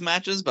in these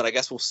matches, but I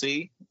guess we'll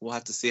see. We'll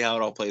have to see how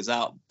it all plays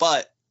out.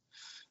 But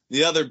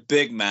the other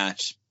big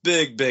match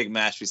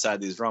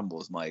beside these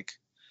Rumbles, Mike,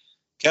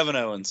 Kevin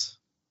Owens,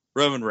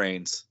 Roman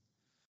Reigns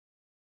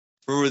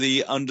for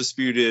the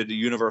undisputed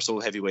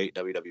Universal Heavyweight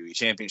WWE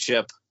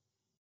Championship.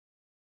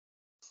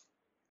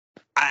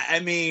 I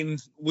mean,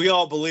 we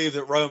all believe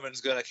that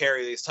Roman's going to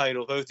carry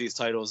both these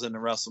titles into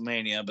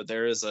WrestleMania, but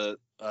there is a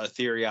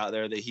theory out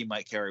there that he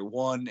might carry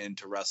one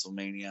into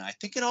WrestleMania. I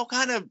think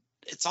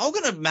it's all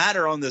going to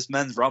matter on this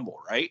Men's Rumble,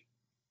 right?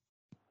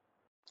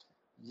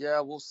 Yeah,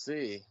 we'll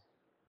see.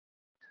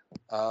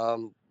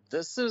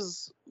 This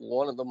is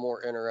one of the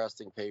more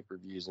interesting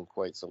pay-per-views in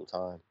quite some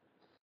time.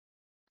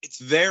 It's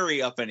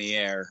very up in the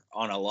air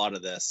on a lot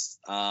of this.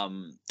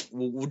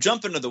 We'll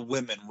jump into the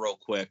women real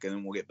quick, and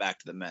then we'll get back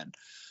to the men.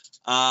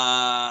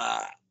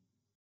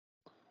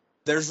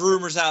 There's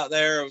rumors out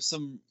there of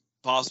some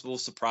possible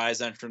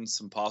surprise entrants,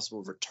 some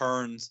possible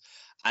returns.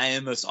 I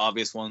am most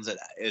obvious ones that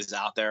is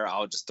out there.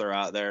 I'll just throw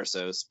out there.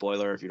 So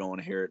spoiler, if you don't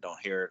want to hear it, don't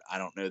hear it. I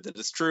don't know that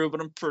it's true,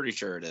 but I'm pretty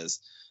sure it is.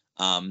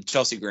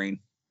 Chelsea Green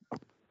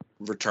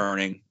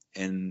returning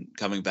and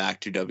coming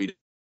back to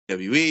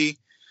WWE,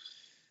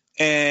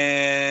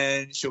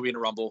 and she'll be in a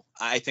Rumble.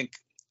 I think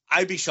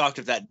I'd be shocked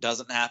if that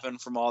doesn't happen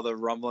from all the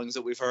rumblings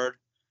that we've heard.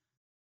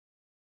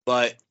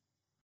 But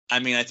I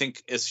mean, I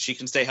think if she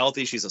can stay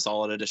healthy, she's a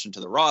solid addition to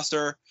the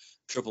roster.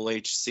 Triple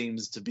H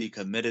seems to be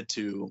committed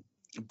to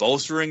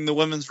bolstering the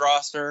women's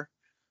roster,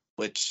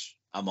 which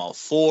I'm all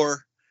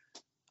for.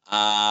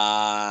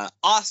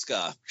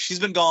 Asuka, she's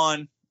been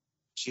gone.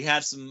 She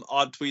had some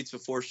odd tweets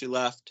before she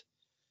left,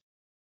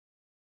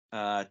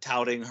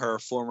 touting her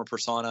former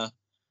persona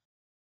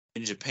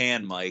in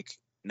Japan, Mike.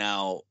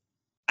 Now,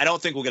 I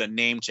don't think we'll get a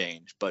name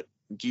change, but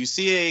do you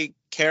see a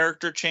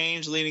character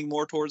change leaning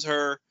more towards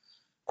her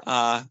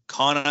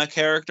Kana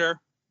character?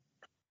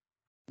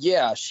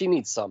 Yeah, she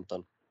needs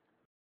something.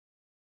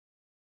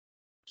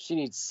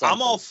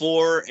 I'm all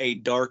for a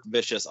dark,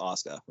 vicious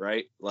Asuka,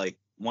 right? Like,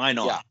 why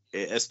not?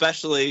 Yeah.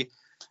 Especially,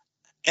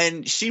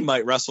 and she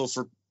might wrestle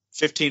for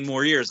 15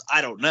 more years.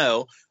 I don't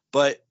know,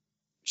 but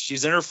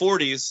she's in her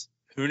 40s.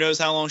 Who knows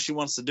how long she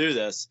wants to do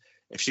this?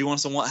 If she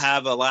wants to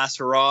have a last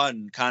hurrah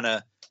and kind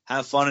of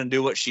have fun and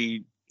do what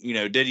she,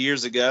 did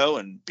years ago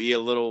and be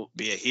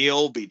a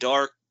heel, be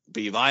dark,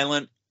 be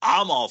violent,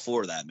 I'm all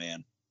for that,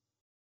 man.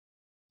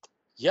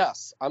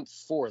 Yes, I'm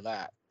for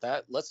that.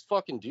 Let's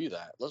fucking do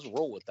that. Let's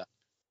roll with that.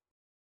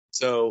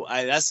 So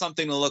that's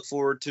something to look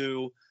forward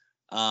to.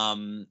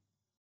 I've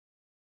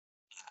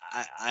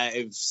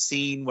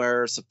seen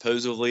where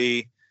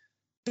supposedly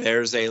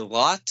there's a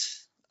lot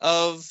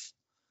of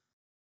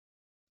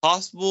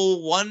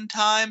possible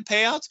one-time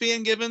payouts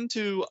being given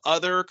to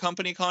other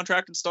company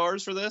contracted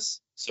stars for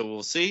this. So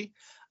we'll see.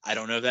 I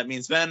don't know if that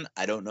means men.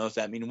 I don't know if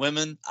that means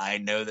women. I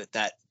know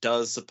that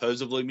does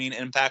supposedly mean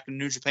Impact in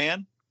New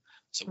Japan.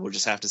 So we'll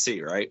just have to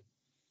see, right?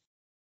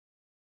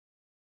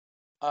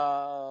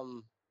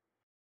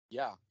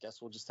 Yeah, guess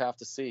we'll just have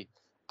to see.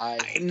 I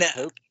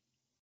hope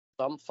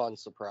some fun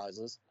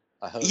surprises.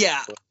 I hope.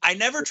 Yeah, I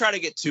never try to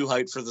get too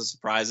hyped for the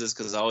surprises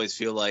because I always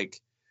feel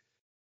like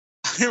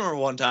I remember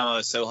one time I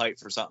was so hyped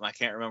for something. I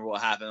can't remember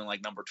what happened.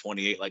 Like number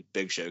 28, like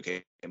Big Show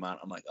came out.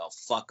 I'm like, oh,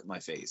 fuck my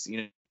face.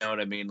 You know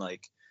what I mean?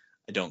 Like,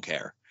 I don't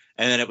care.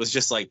 And then it was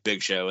just like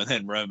Big Show and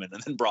then Roman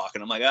and then Brock.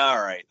 And I'm like,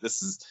 all right,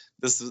 this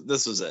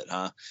was it,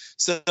 huh?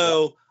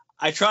 So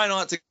I try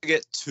not to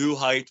get too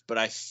hyped, but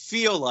I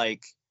feel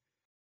like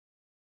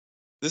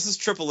this is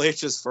Triple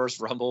H's first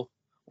Rumble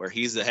where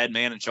he's the head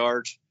man in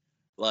charge.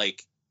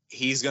 Like,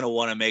 he's going to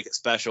want to make it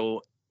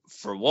special,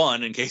 for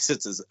one, in case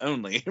it's his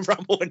only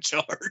Rumble in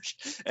charge,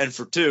 and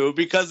for two,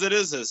 because it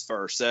is his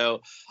first.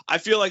 So I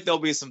feel like there'll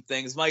be some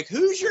things. Mike,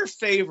 who's your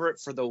favorite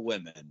for the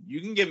women?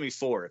 You can give me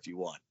 4 if you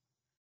want.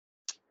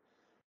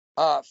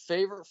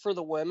 Favorite for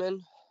the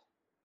women?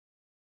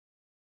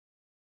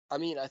 I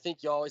mean, I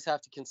think you always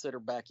have to consider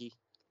Becky.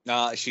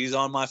 She's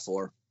on my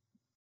 4.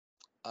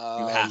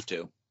 You have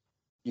to.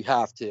 You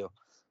have to.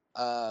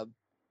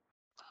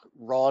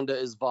 Ronda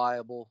is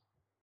viable.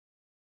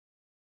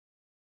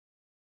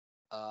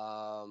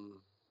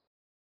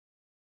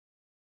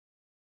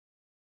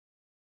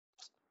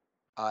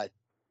 I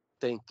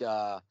think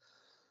that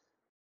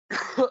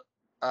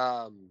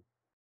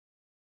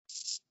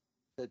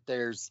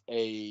there's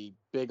a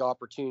big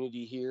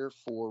opportunity here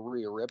for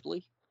Rhea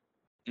Ripley.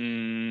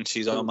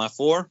 She's on my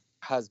 4.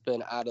 Has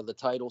been out of the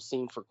title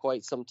scene for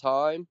quite some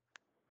time.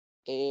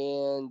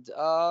 And,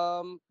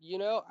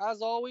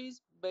 as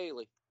always,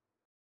 Bayley.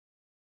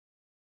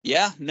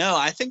 Yeah, no,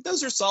 I think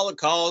those are solid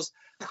calls.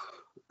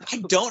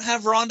 I don't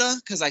have Ronda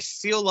because I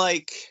feel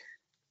like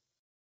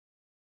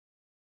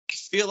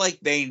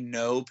they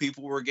know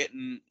people were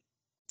getting,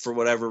 for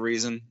whatever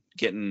reason,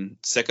 getting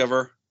sick of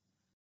her.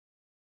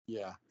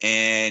 Yeah.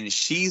 And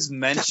she's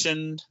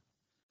mentioned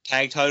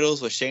tag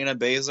titles with Shayna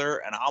Baszler,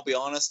 and I'll be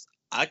honest,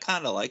 I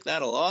kind of like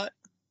that a lot.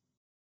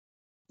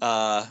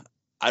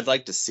 I'd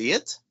like to see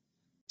it.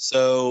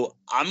 So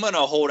I'm going to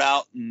hold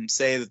out and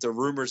say that the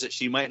rumors that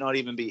she might not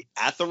even be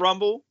at the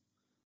Rumble,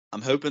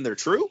 I'm hoping they're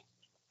true.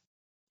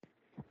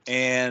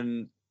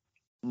 And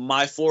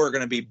my 4 are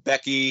going to be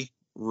Becky,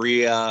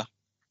 Rhea.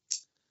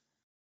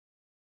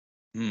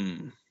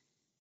 I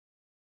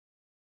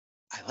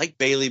like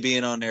Bayley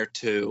being on there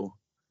too.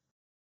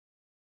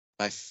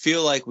 I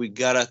feel like we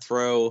got to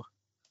throw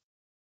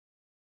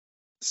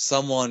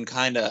someone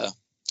that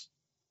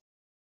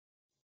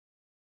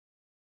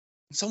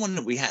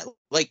we had,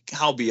 like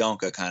how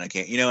Bianca kind of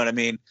came, you know what I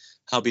mean?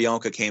 How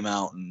Bianca came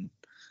out and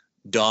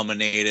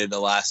dominated the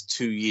last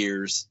 2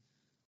 years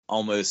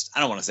almost. I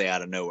don't want to say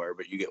out of nowhere,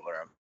 but you get what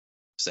I'm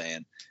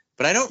saying.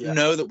 But I don't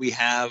know that we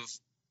have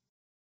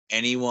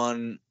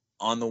anyone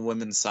on the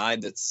women's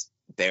side that's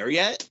there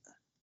yet.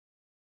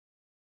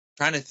 I'm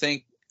trying to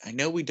think. I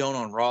know we don't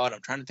on Raw.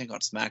 I'm trying to think on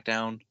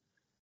SmackDown.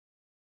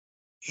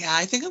 Yeah,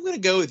 I think I'm going to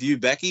go with you,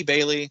 Becky,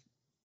 Bayley,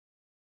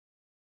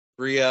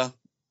 Rhea,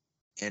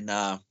 and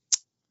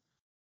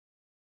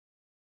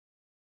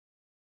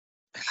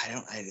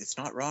it's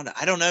not Ronda.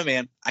 I don't know,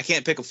 man. I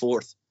can't pick a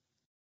 4th.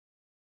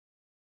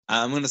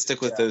 I'm going to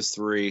stick with those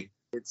 3.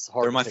 It's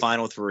hard. They're my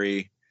final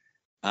 3.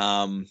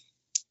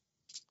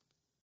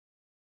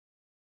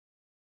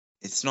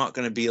 It's not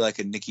going to be like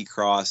a Nikki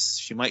Cross.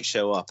 She might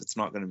show up. It's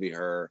not going to be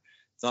her.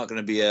 It's not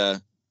going to be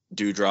a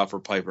Doudrop or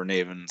Piper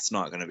Niven. It's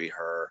not going to be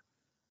her.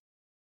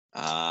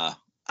 I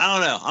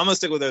don't know. I'm going to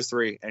stick with those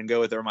 3 and go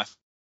with they're my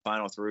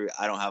final 3.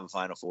 I don't have a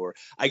final 4.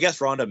 I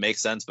guess Ronda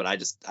makes sense, but I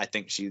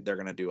think they're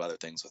going to do other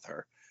things with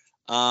her.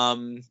 All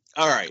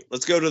right,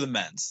 let's go to the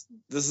men's.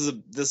 This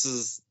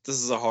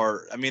is a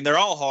hard. I mean, they're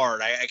all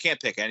hard. I can't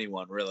pick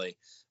anyone really,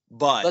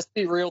 but let's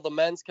be real. The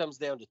men's comes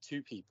down to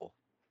 2 people.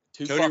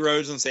 Cody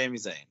Rhodes and Sami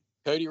Zayn.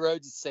 Cody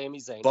Rhodes and Sami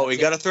Zayn. But we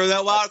got to throw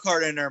that wild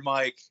card in there,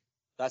 Mike.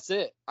 That's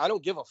it. I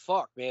don't give a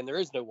fuck, man. There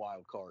is no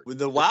wild card.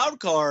 The wild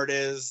card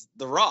is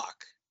The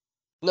Rock.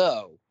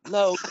 No.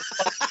 I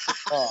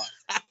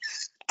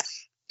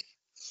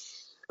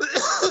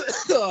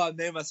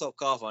made myself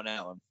cough on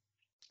that one.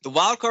 The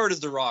wild card is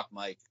The Rock,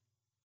 Mike.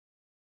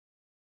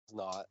 It's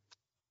not.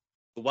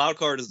 The wild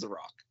card is The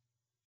Rock.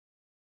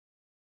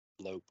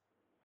 Nope.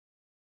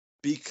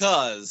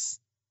 Because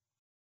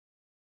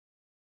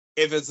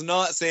if it's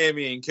not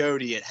Sami and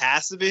Cody, it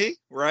has to be,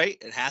 right?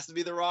 It has to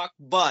be The Rock.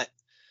 But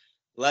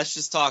let's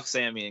just talk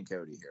Sami and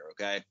Cody here,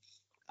 okay?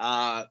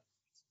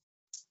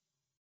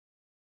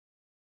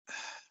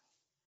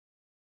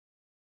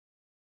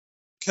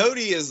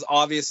 Cody is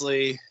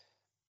obviously,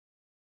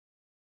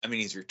 I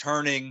mean, he's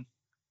returning.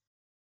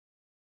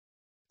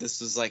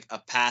 This was like a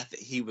path that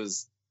he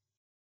was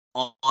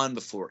on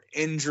before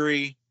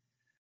injury.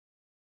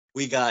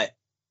 We got,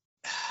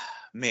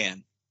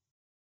 man,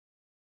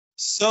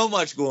 so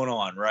much going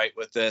on, right,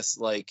 with this.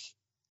 Like,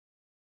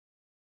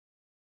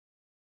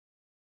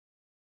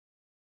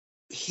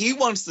 he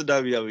wants the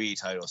WWE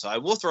title, so I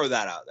will throw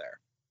that out there.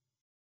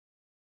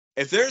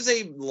 If there's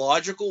a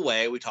logical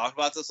way, we talked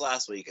about this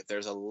last week, if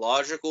there's a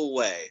logical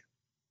way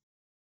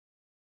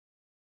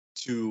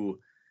to,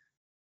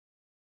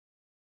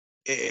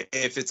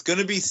 if it's going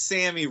to be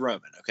Sami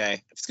Roman, okay?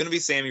 If it's going to be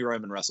Sami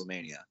Roman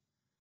WrestleMania,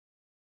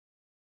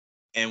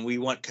 and we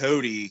want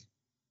Cody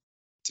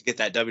to get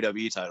that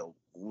WWE title,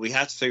 we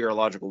have to figure a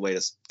logical way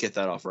to get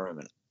that off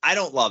Roman. I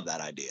don't love that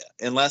idea,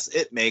 unless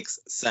it makes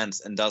sense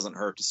and doesn't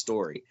hurt the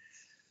story.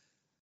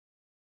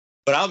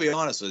 But I'll be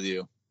honest with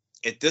you,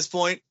 at this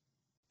point,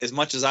 as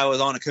much as I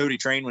was on a Cody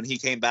train when he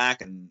came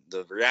back and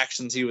the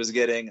reactions he was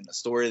getting and the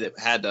story that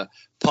had the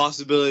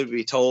possibility to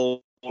be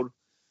told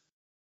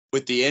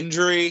with the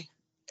injury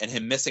and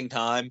him missing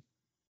time,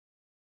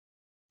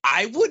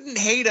 I wouldn't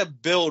hate a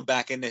build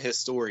back into his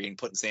story and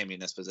putting Sami in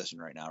this position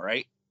right now,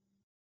 right?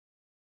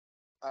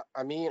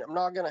 I mean, I'm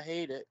not going to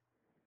hate it.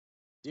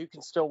 You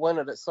can still win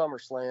it at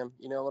SummerSlam.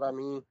 You know what I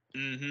mean?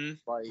 Mm-hmm.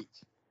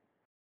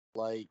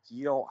 Like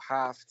you don't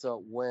have to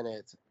win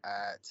it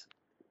at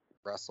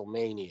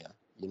WrestleMania.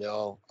 You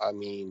know, I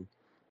mean,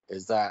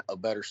 Is that a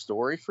better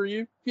story for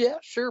you? Yeah,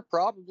 sure,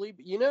 probably.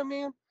 But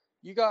man,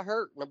 you got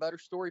hurt and a better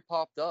story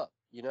popped up.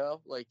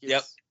 Like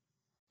Yep.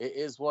 It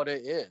is what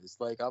it is.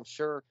 Like, I'm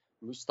sure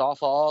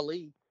Mustafa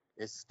Ali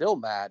is still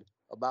mad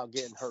about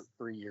getting hurt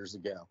 3 years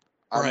ago.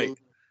 I Right. mean,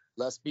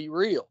 let's be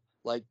real.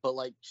 But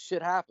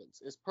shit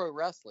happens. It's pro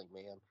wrestling,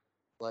 man.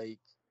 Like,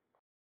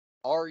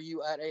 are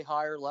you at a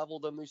higher level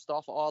than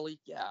Mustafa Ali?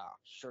 Yeah,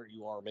 sure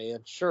you are, man.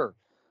 Sure.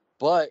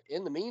 But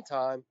in the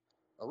meantime,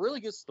 a really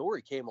good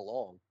story came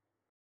along.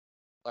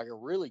 Like, a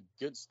really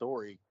good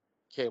story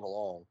came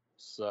along.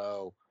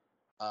 So,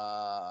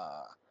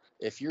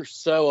 if you're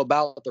so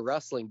about the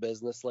wrestling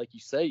business like you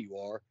say you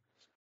are,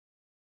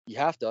 you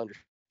have to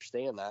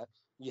understand that.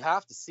 You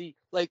have to see,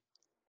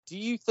 do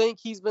you think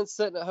he's been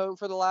sitting at home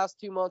for the last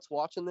 2 months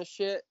watching this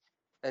shit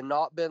and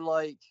not been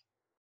like,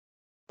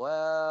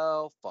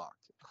 well, fuck?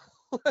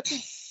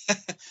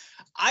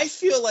 I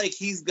feel like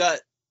he's got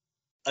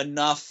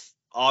enough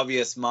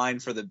obvious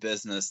mind for the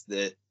business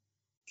that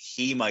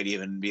he might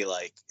even be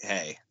like,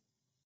 hey,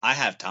 I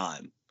have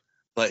time,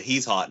 but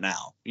he's hot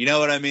now. You know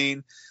what I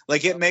mean?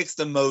 Like, it makes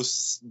the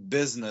most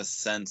business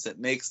sense. It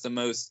makes the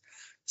most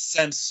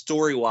sense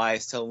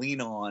story-wise to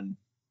lean on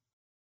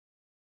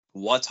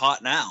what's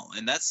hot now,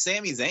 and that's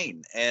Sami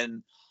Zayn.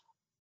 And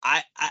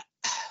I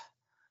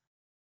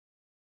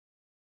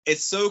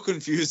it's so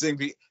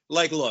confusing.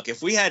 Like, look,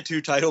 if we had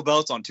 2 title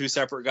belts on 2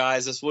 separate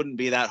guys, this wouldn't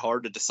be that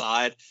hard to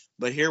decide.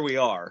 But here we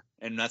are,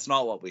 and that's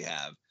not what we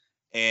have.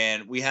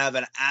 And we have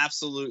an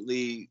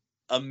absolutely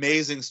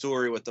amazing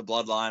story with the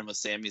bloodline, with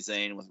Sami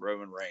Zayn, with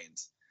Roman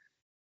Reigns.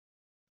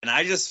 And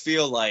I just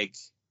feel like,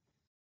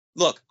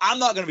 look, I'm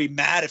not going to be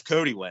mad if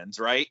Cody wins,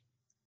 right?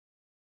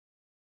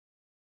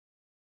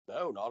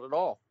 No, not at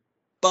all.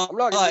 But I'm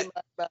not going to be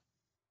mad.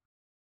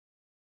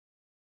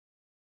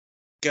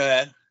 Go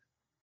ahead.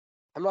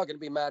 I'm not going to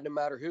be mad no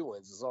matter who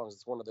wins, as long as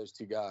it's one of those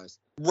 2 guys.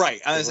 Right.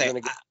 I was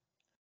going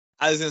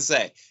to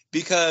say,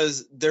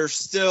 because there's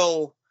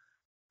still,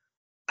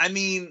 I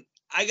mean,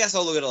 I guess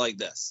I'll look at it like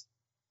this.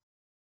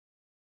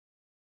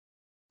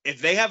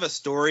 If they have a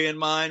story in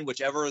mind,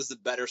 whichever is the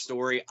better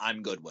story,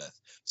 I'm good with.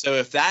 So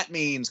if that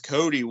means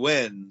Cody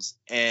wins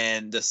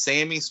and the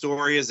Sami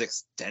story is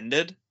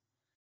extended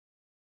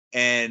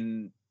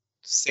and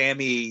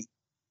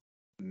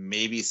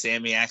maybe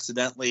Sami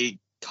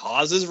accidentally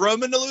causes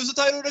Roman to lose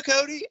the title to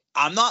Cody,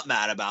 I'm not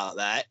mad about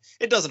that.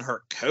 It doesn't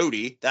hurt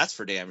Cody, that's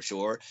for damn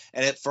sure.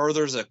 And it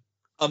furthers a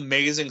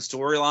amazing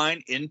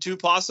storyline into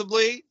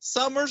possibly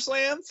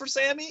SummerSlam for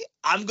Sami.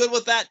 I'm good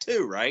with that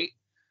too, right?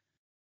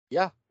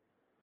 Yeah.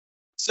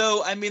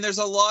 So, I mean, there's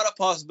a lot of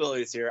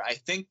possibilities here. I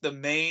think the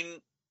main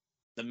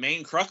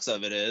crux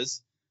of it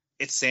is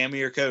it's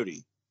Sami or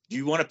Cody. Do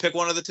you want to pick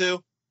one of the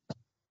 2?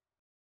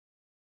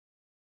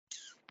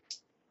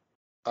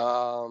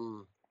 I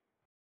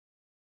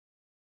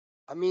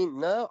mean,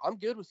 no, I'm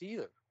good with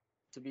either,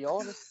 to be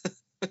honest.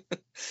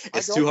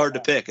 It's too hard to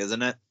pick,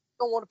 isn't it?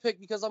 I don't want to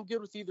pick because I'm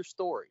good with either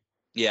story.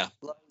 Yeah.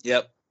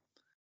 Yep.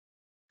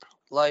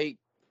 Like,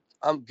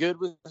 I'm good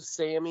with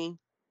Sami,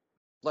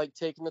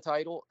 taking the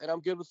title, and I'm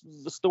good with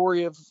the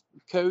story of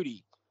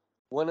Cody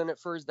winning it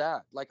for his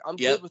dad. Like, I'm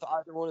good with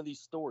either one of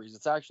these stories.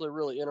 It's actually a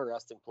really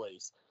interesting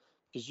place,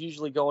 because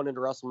usually going into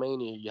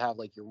WrestleMania, you have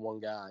your one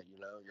guy.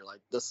 You're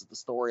like, this is the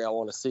story I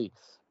want to see.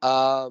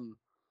 I'm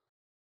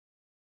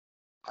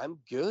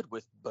good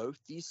with both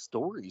these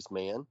stories,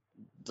 man.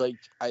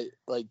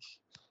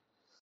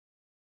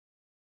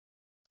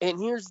 And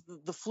here's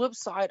the flip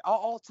side. I'll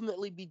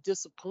ultimately be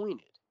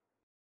disappointed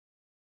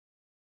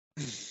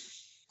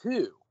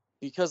too,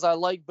 because I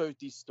like both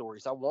these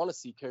stories. I want to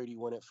see Cody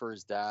win it for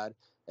his dad,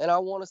 and I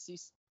want to see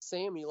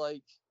Sami,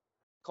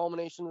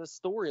 culmination of the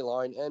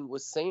storyline. And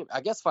with Sami,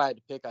 I guess if I had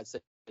to pick, I'd say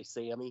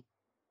Sami,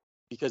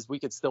 because we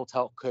could still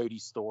tell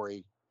Cody's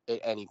story at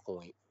any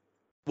point.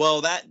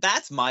 Well,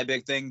 that's my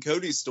big thing.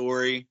 Cody's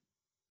story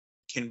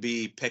can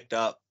be picked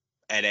up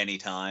at any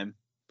time.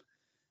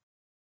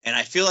 And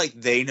I feel like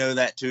they know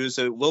that too,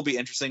 so it will be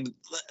interesting.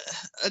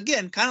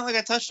 Again, kind of like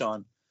I touched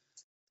on,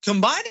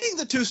 combining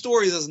the 2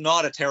 stories is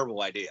not a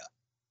terrible idea.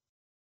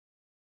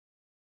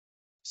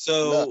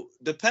 So,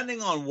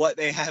 depending on what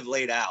they have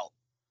laid out,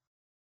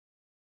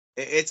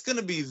 it's going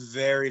to be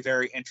very,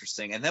 very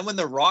interesting. And then when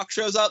The Rock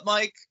shows up,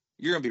 Mike,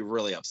 you're going to be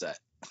really upset.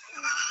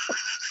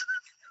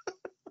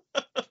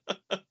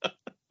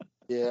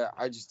 Yeah,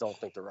 I just don't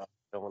think The Rock's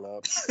showing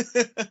up.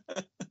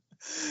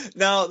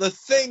 Now, the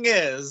thing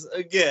is,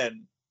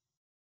 again,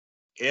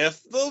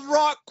 if The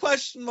Rock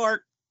question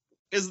mark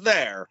is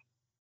there,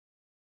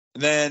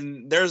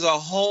 then there's a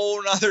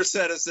whole other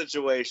set of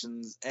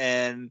situations.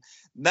 And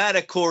that,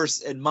 of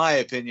course, in my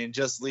opinion,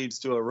 just leads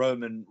to a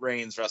Roman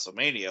Reigns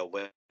WrestleMania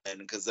win,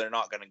 because they're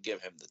not going to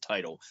give him the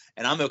title.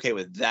 And I'm okay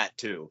with that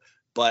too.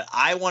 But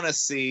I want to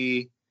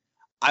see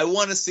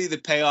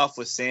the payoff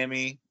with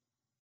Sami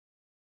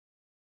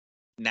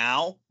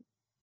now.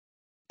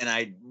 And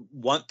I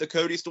want the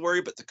Cody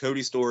story, but the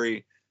Cody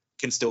story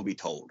can still be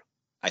told,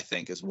 I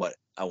think, is what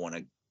I want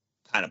to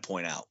kind of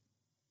point out.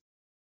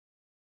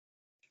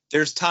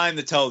 There's time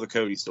to tell the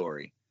Cody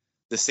story.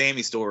 the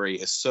Sammy story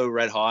is so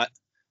red hot,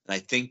 and I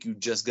think you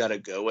just got to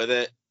go with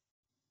it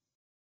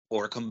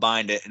or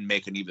combine it and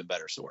make an even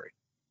better story.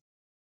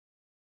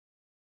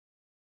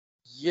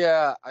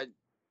 Yeah,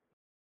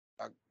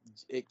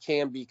 it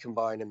can be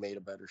combined and made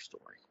a better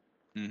story.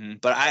 Mm-hmm.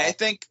 But I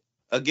think,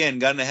 again,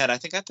 gun ahead, I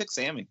think I picked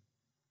Sammy.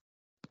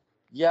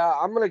 Yeah,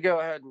 I'm going to go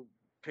ahead and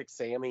pick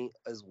Sammy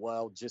as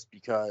well, just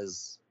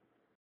because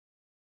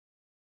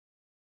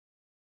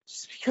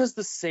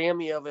the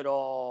Sammy of it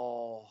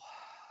all.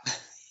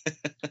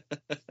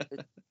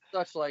 It's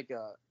such like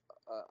a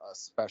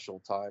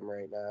special time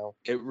right now.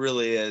 It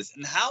really is.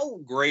 And how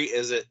great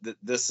is it that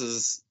this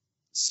is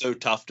so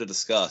tough to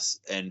discuss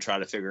and try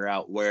to figure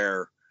out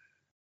where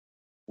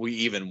we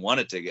even want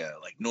it to go?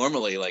 Like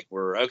normally, like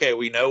we're okay,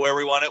 we know where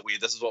we want it.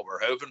 This is what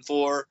we're hoping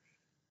for.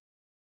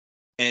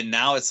 And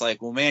now it's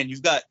like, well, man,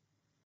 you've got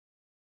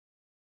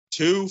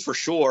 2 for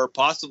sure,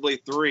 possibly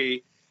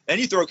 3. Then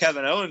you throw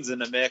Kevin Owens in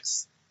the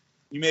mix.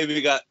 You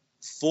maybe got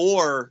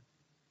 4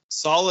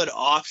 solid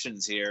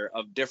options here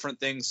of different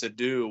things to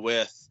do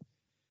with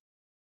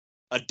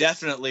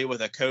definitely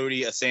with a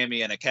Cody, a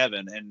Sammy, and a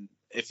Kevin. And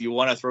if you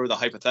want to throw the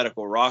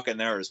hypothetical Rock in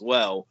there as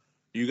well,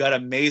 you got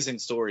amazing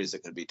stories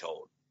that could be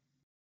told.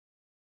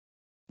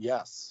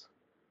 Yes.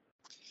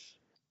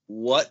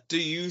 What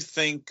do you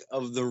think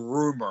of the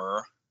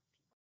rumor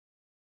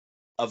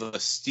of a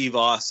Steve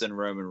Austin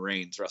Roman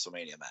Reigns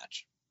WrestleMania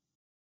match?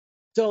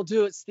 Don't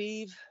do it,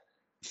 Steve.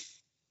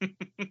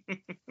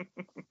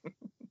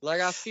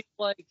 Like, I feel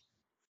like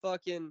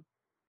fucking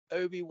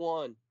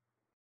Obi-Wan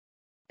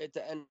at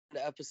the end of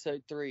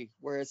episode 3,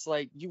 where it's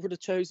like, you were the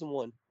chosen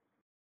one.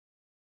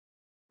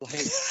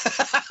 Like,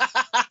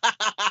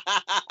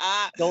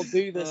 don't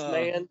do this,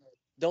 man.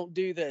 Don't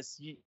do this.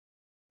 You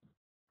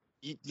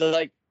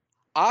like,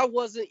 I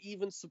wasn't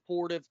even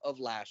supportive of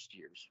last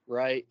year's,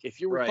 right?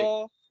 If you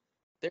recall,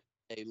 there's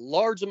a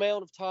large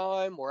amount of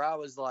time where I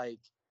was like,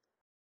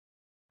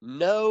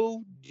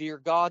 no, dear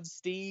God,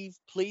 Steve,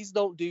 please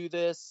don't do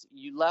this.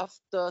 You left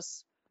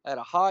us at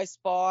a high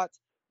spot.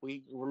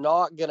 We're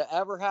not going to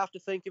ever have to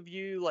think of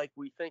you like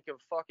we think of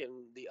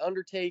fucking The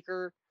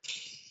Undertaker.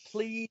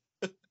 Please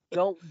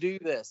don't do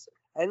this.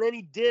 And then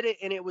he did it,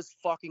 and it was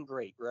fucking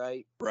great,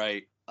 right?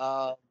 Right.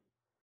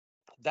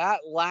 That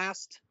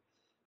last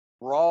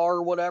Raw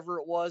or whatever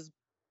it was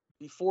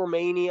before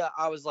Mania,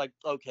 I was like,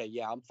 okay,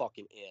 yeah, I'm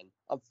fucking in.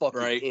 I'm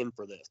fucking in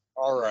for this.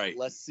 All right,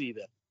 let's see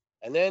this.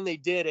 And then they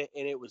did it,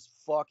 and it was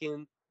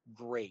fucking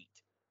great.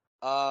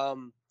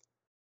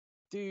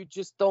 Dude,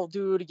 just don't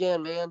do it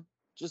again, man.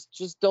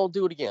 Just don't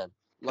do it again.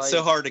 Like, it's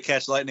so hard to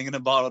catch lightning in a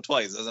bottle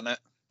twice, isn't it?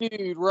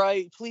 Dude,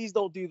 right? Please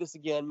don't do this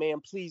again,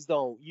 man. Please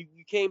don't. You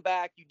came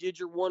back. You did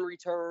your one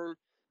return.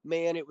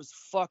 Man, it was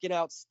fucking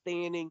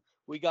outstanding.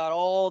 We got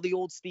all the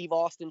old Steve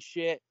Austin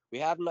shit. We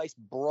had a nice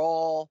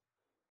brawl.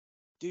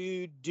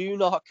 Dude, do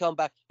not come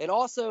back. And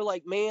also,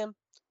 like, man,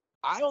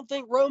 I don't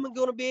think Roman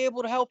going to be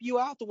able to help you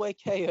out the way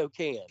KO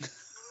can.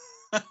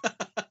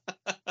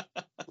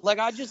 Like,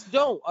 I just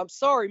don't. I'm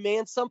sorry,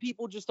 man. Some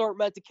people just aren't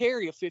meant to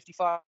carry a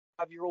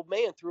 55-year-old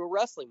man through a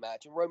wrestling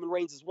match, and Roman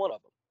Reigns is one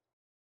of them.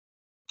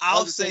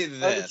 I'll say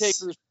this.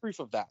 Undertaker is proof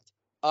of that.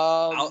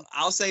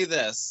 I'll say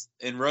this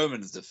in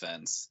Roman's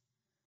defense.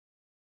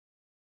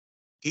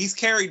 He's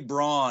carried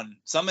Braun.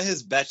 Some of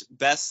his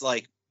best,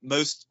 like,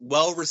 most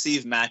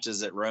well-received matches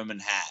that Roman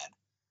had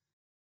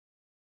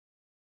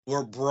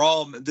were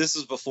brawl. This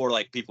is before,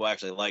 like, people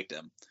actually liked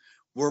him.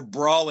 Were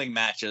brawling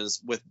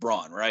matches with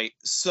Braun, right?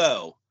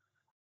 So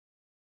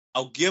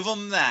I'll give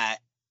him that.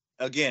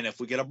 Again, if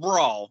we get a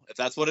brawl, if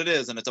that's what it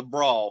is, and it's a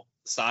brawl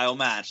style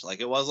match like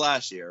it was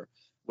last year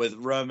with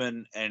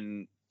Roman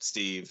and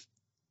Steve,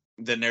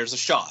 then there's a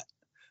shot.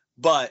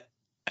 But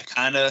I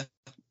kind of,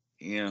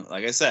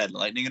 like I said,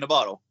 lightning in a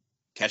bottle.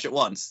 Catch it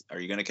once. Are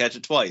you going to catch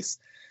it twice?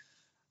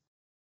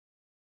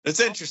 It's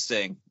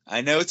interesting.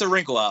 I know it's a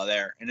wrinkle out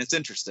there, and it's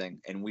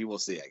interesting, and we will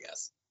see, I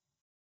guess.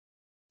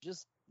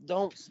 Just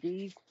don't,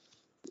 Steve.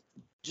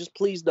 Just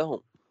please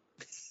don't.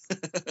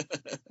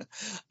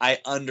 I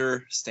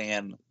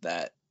understand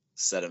that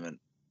sentiment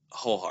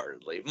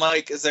wholeheartedly.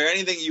 Mike, is there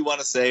anything you want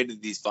to say to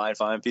these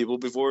fine people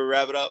before we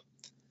wrap it up?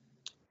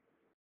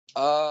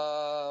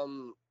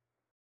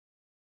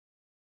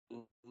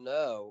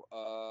 No,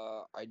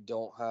 I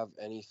don't have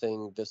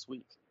anything this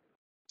week.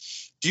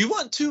 Do you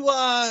want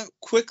to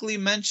quickly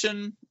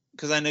mention,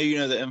 because I know you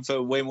know the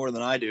info way more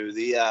than I do,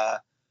 the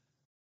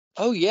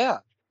oh yeah,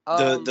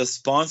 the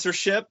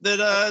sponsorship that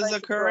is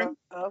occurring?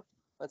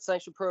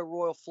 Unsanctioned Pro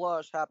Royal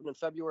Flush happened on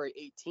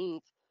February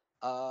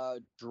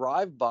 18th.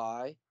 Drive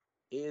By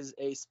is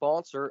a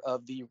sponsor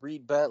of the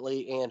Reed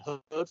Bentley and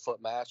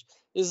Hoodfoot match.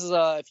 This is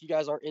if you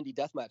guys aren't indie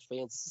deathmatch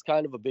fans, this is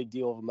kind of a big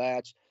deal of a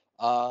match.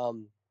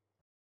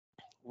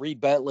 Reed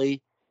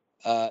Bentley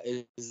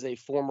is a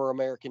former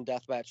American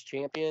Deathmatch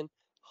champion.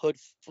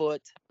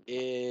 Hoodfoot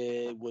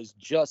was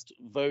just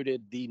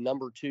voted the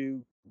number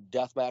 2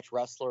 deathmatch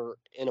wrestler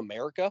in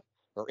America,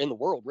 or in the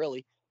world,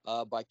 really,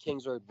 by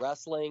Kings Road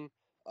Wrestling.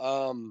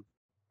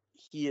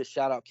 He is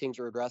shout out Kings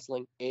Road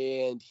Wrestling,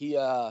 and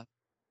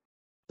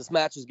this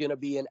match is going to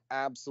be an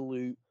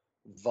absolute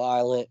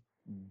violent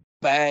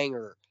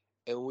banger.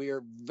 And we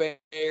are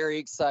very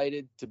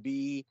excited to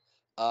be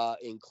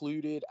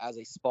included as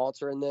a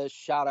sponsor in this.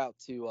 Shout out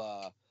to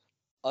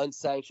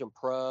Unsanctioned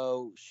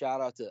Pro.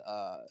 Shout out to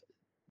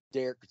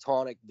Derek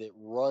Katonic that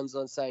runs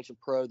Unsanctioned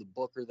Pro, the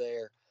booker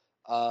there.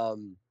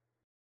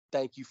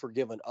 Thank you for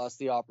giving us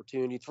the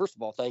opportunity. First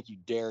of all, thank you,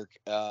 Derek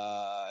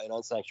and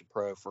Unsanctioned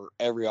Pro, for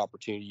every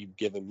opportunity you've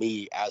given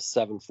me as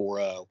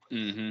 740.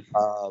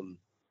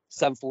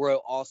 740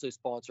 also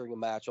sponsoring a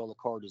match on the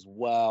card as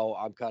well.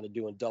 I'm kind of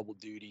doing double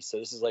duty, so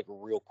this is like a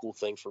real cool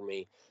thing for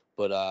me.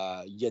 But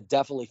yeah,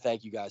 definitely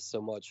thank you guys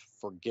so much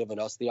for giving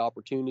us the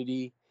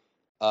opportunity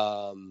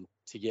to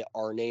get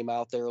our name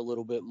out there a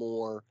little bit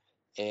more.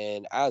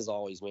 And as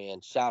always,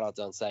 man, shout out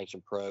to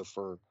Unsanctioned Pro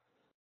for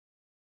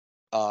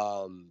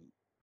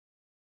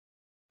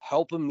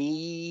helping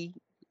me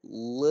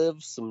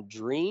live some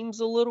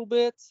dreams a little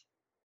bit.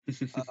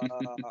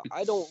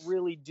 I don't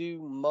really do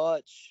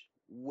much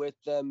with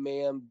them,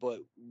 man,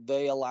 but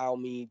they allow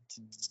me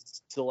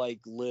to like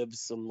live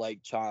some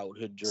like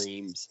childhood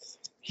dreams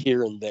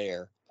here and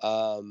there.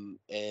 And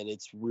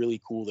it's really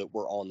cool that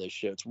we're on this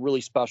show. It's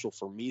really special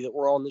for me that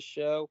we're on this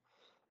show.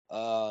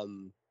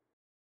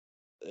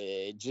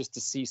 Just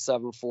to see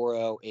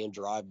 740 and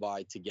Drive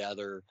By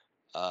together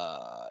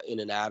in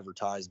an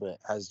advertisement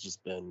has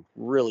just been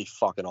really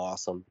fucking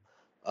awesome.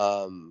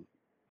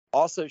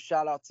 Also,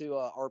 shout out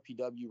to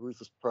RPW,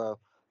 Ruthless Pro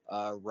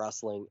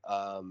Wrestling.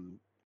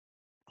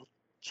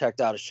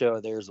 Checked out a show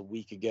of theirs a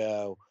week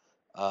ago.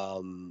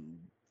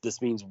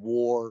 This Means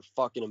War,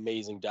 fucking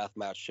amazing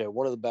deathmatch show.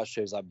 One of the best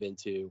shows I've been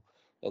to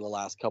in the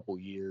last couple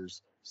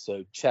years.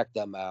 So check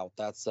them out.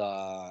 That's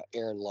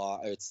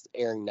it's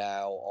airing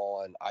now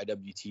on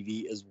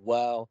IWTV as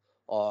well.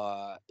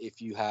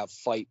 If you have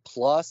Fight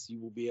Plus,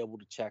 you will be able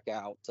to check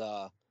out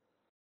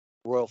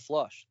Royal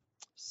Flush.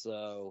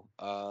 So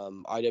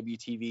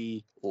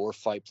IWTV or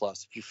Fight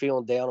Plus. If you're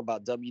feeling down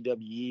about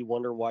WWE,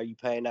 wonder why you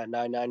paying that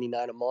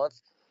 $9.99 a month,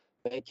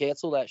 man,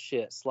 cancel that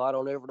shit. Slide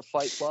on over to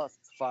Fight Plus.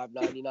 It's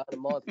 $5.99 a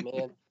month,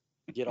 man.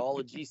 Get all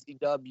the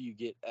GCW,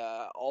 get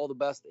all the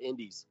best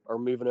indies are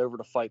moving over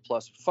to Fight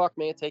Plus. Fuck,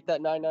 man, take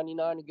that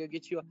 $9.99 and go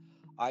get you a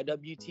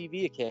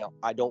IWTV account.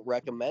 I don't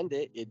recommend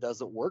it. It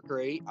doesn't work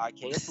great. I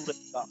canceled it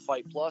about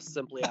Fight Plus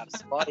simply out of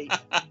spite.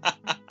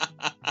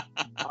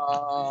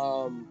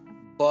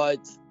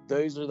 But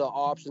those are the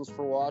options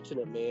for watching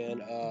it,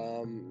 man.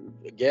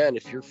 Again,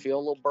 if you're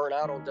feeling a little burnt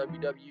out on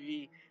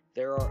WWE,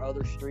 there are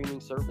other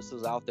streaming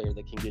services out there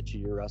that can get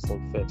you your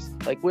wrestling fix.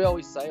 Like we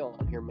always say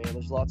on here, man,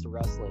 there's lots of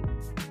wrestling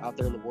out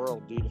there in the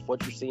world, dude. If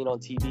what you're seeing on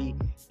TV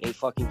ain't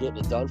fucking getting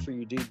it done for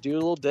you, dude, do a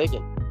little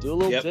digging. Do a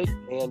little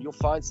digging, and you'll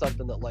find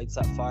something that lights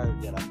that fire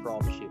again, I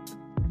promise you.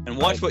 And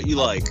watch what you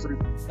like.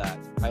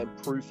 I am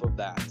proof of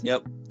that.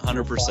 Yep,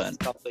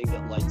 100%. Something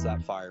that lights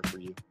that fire for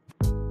you.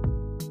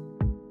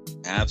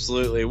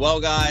 Absolutely. Well,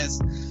 guys,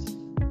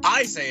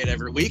 I say it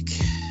every week.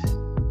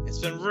 It's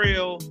been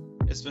real.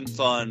 It's been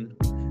fun.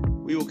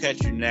 We will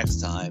catch you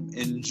next time.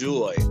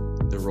 Enjoy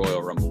the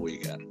Royal Rumble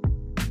weekend.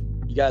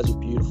 You guys are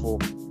beautiful.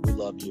 We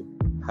love you.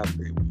 Have a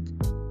great week.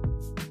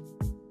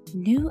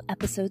 New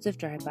episodes of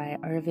Drive By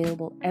are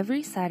available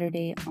every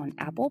Saturday on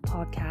Apple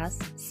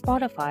Podcasts,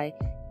 Spotify,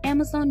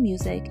 Amazon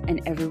Music,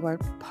 and everywhere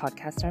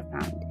podcasts are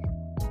found.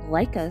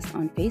 Like us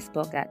on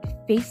Facebook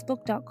at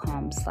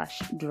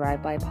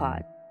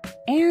facebook.com/drivebypod.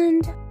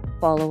 And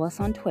follow us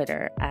on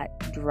Twitter at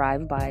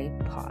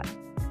DriveByPod.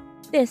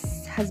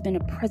 This has been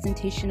a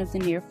presentation of the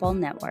Nearfall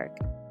Network.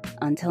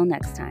 Until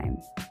next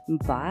time,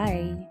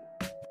 bye.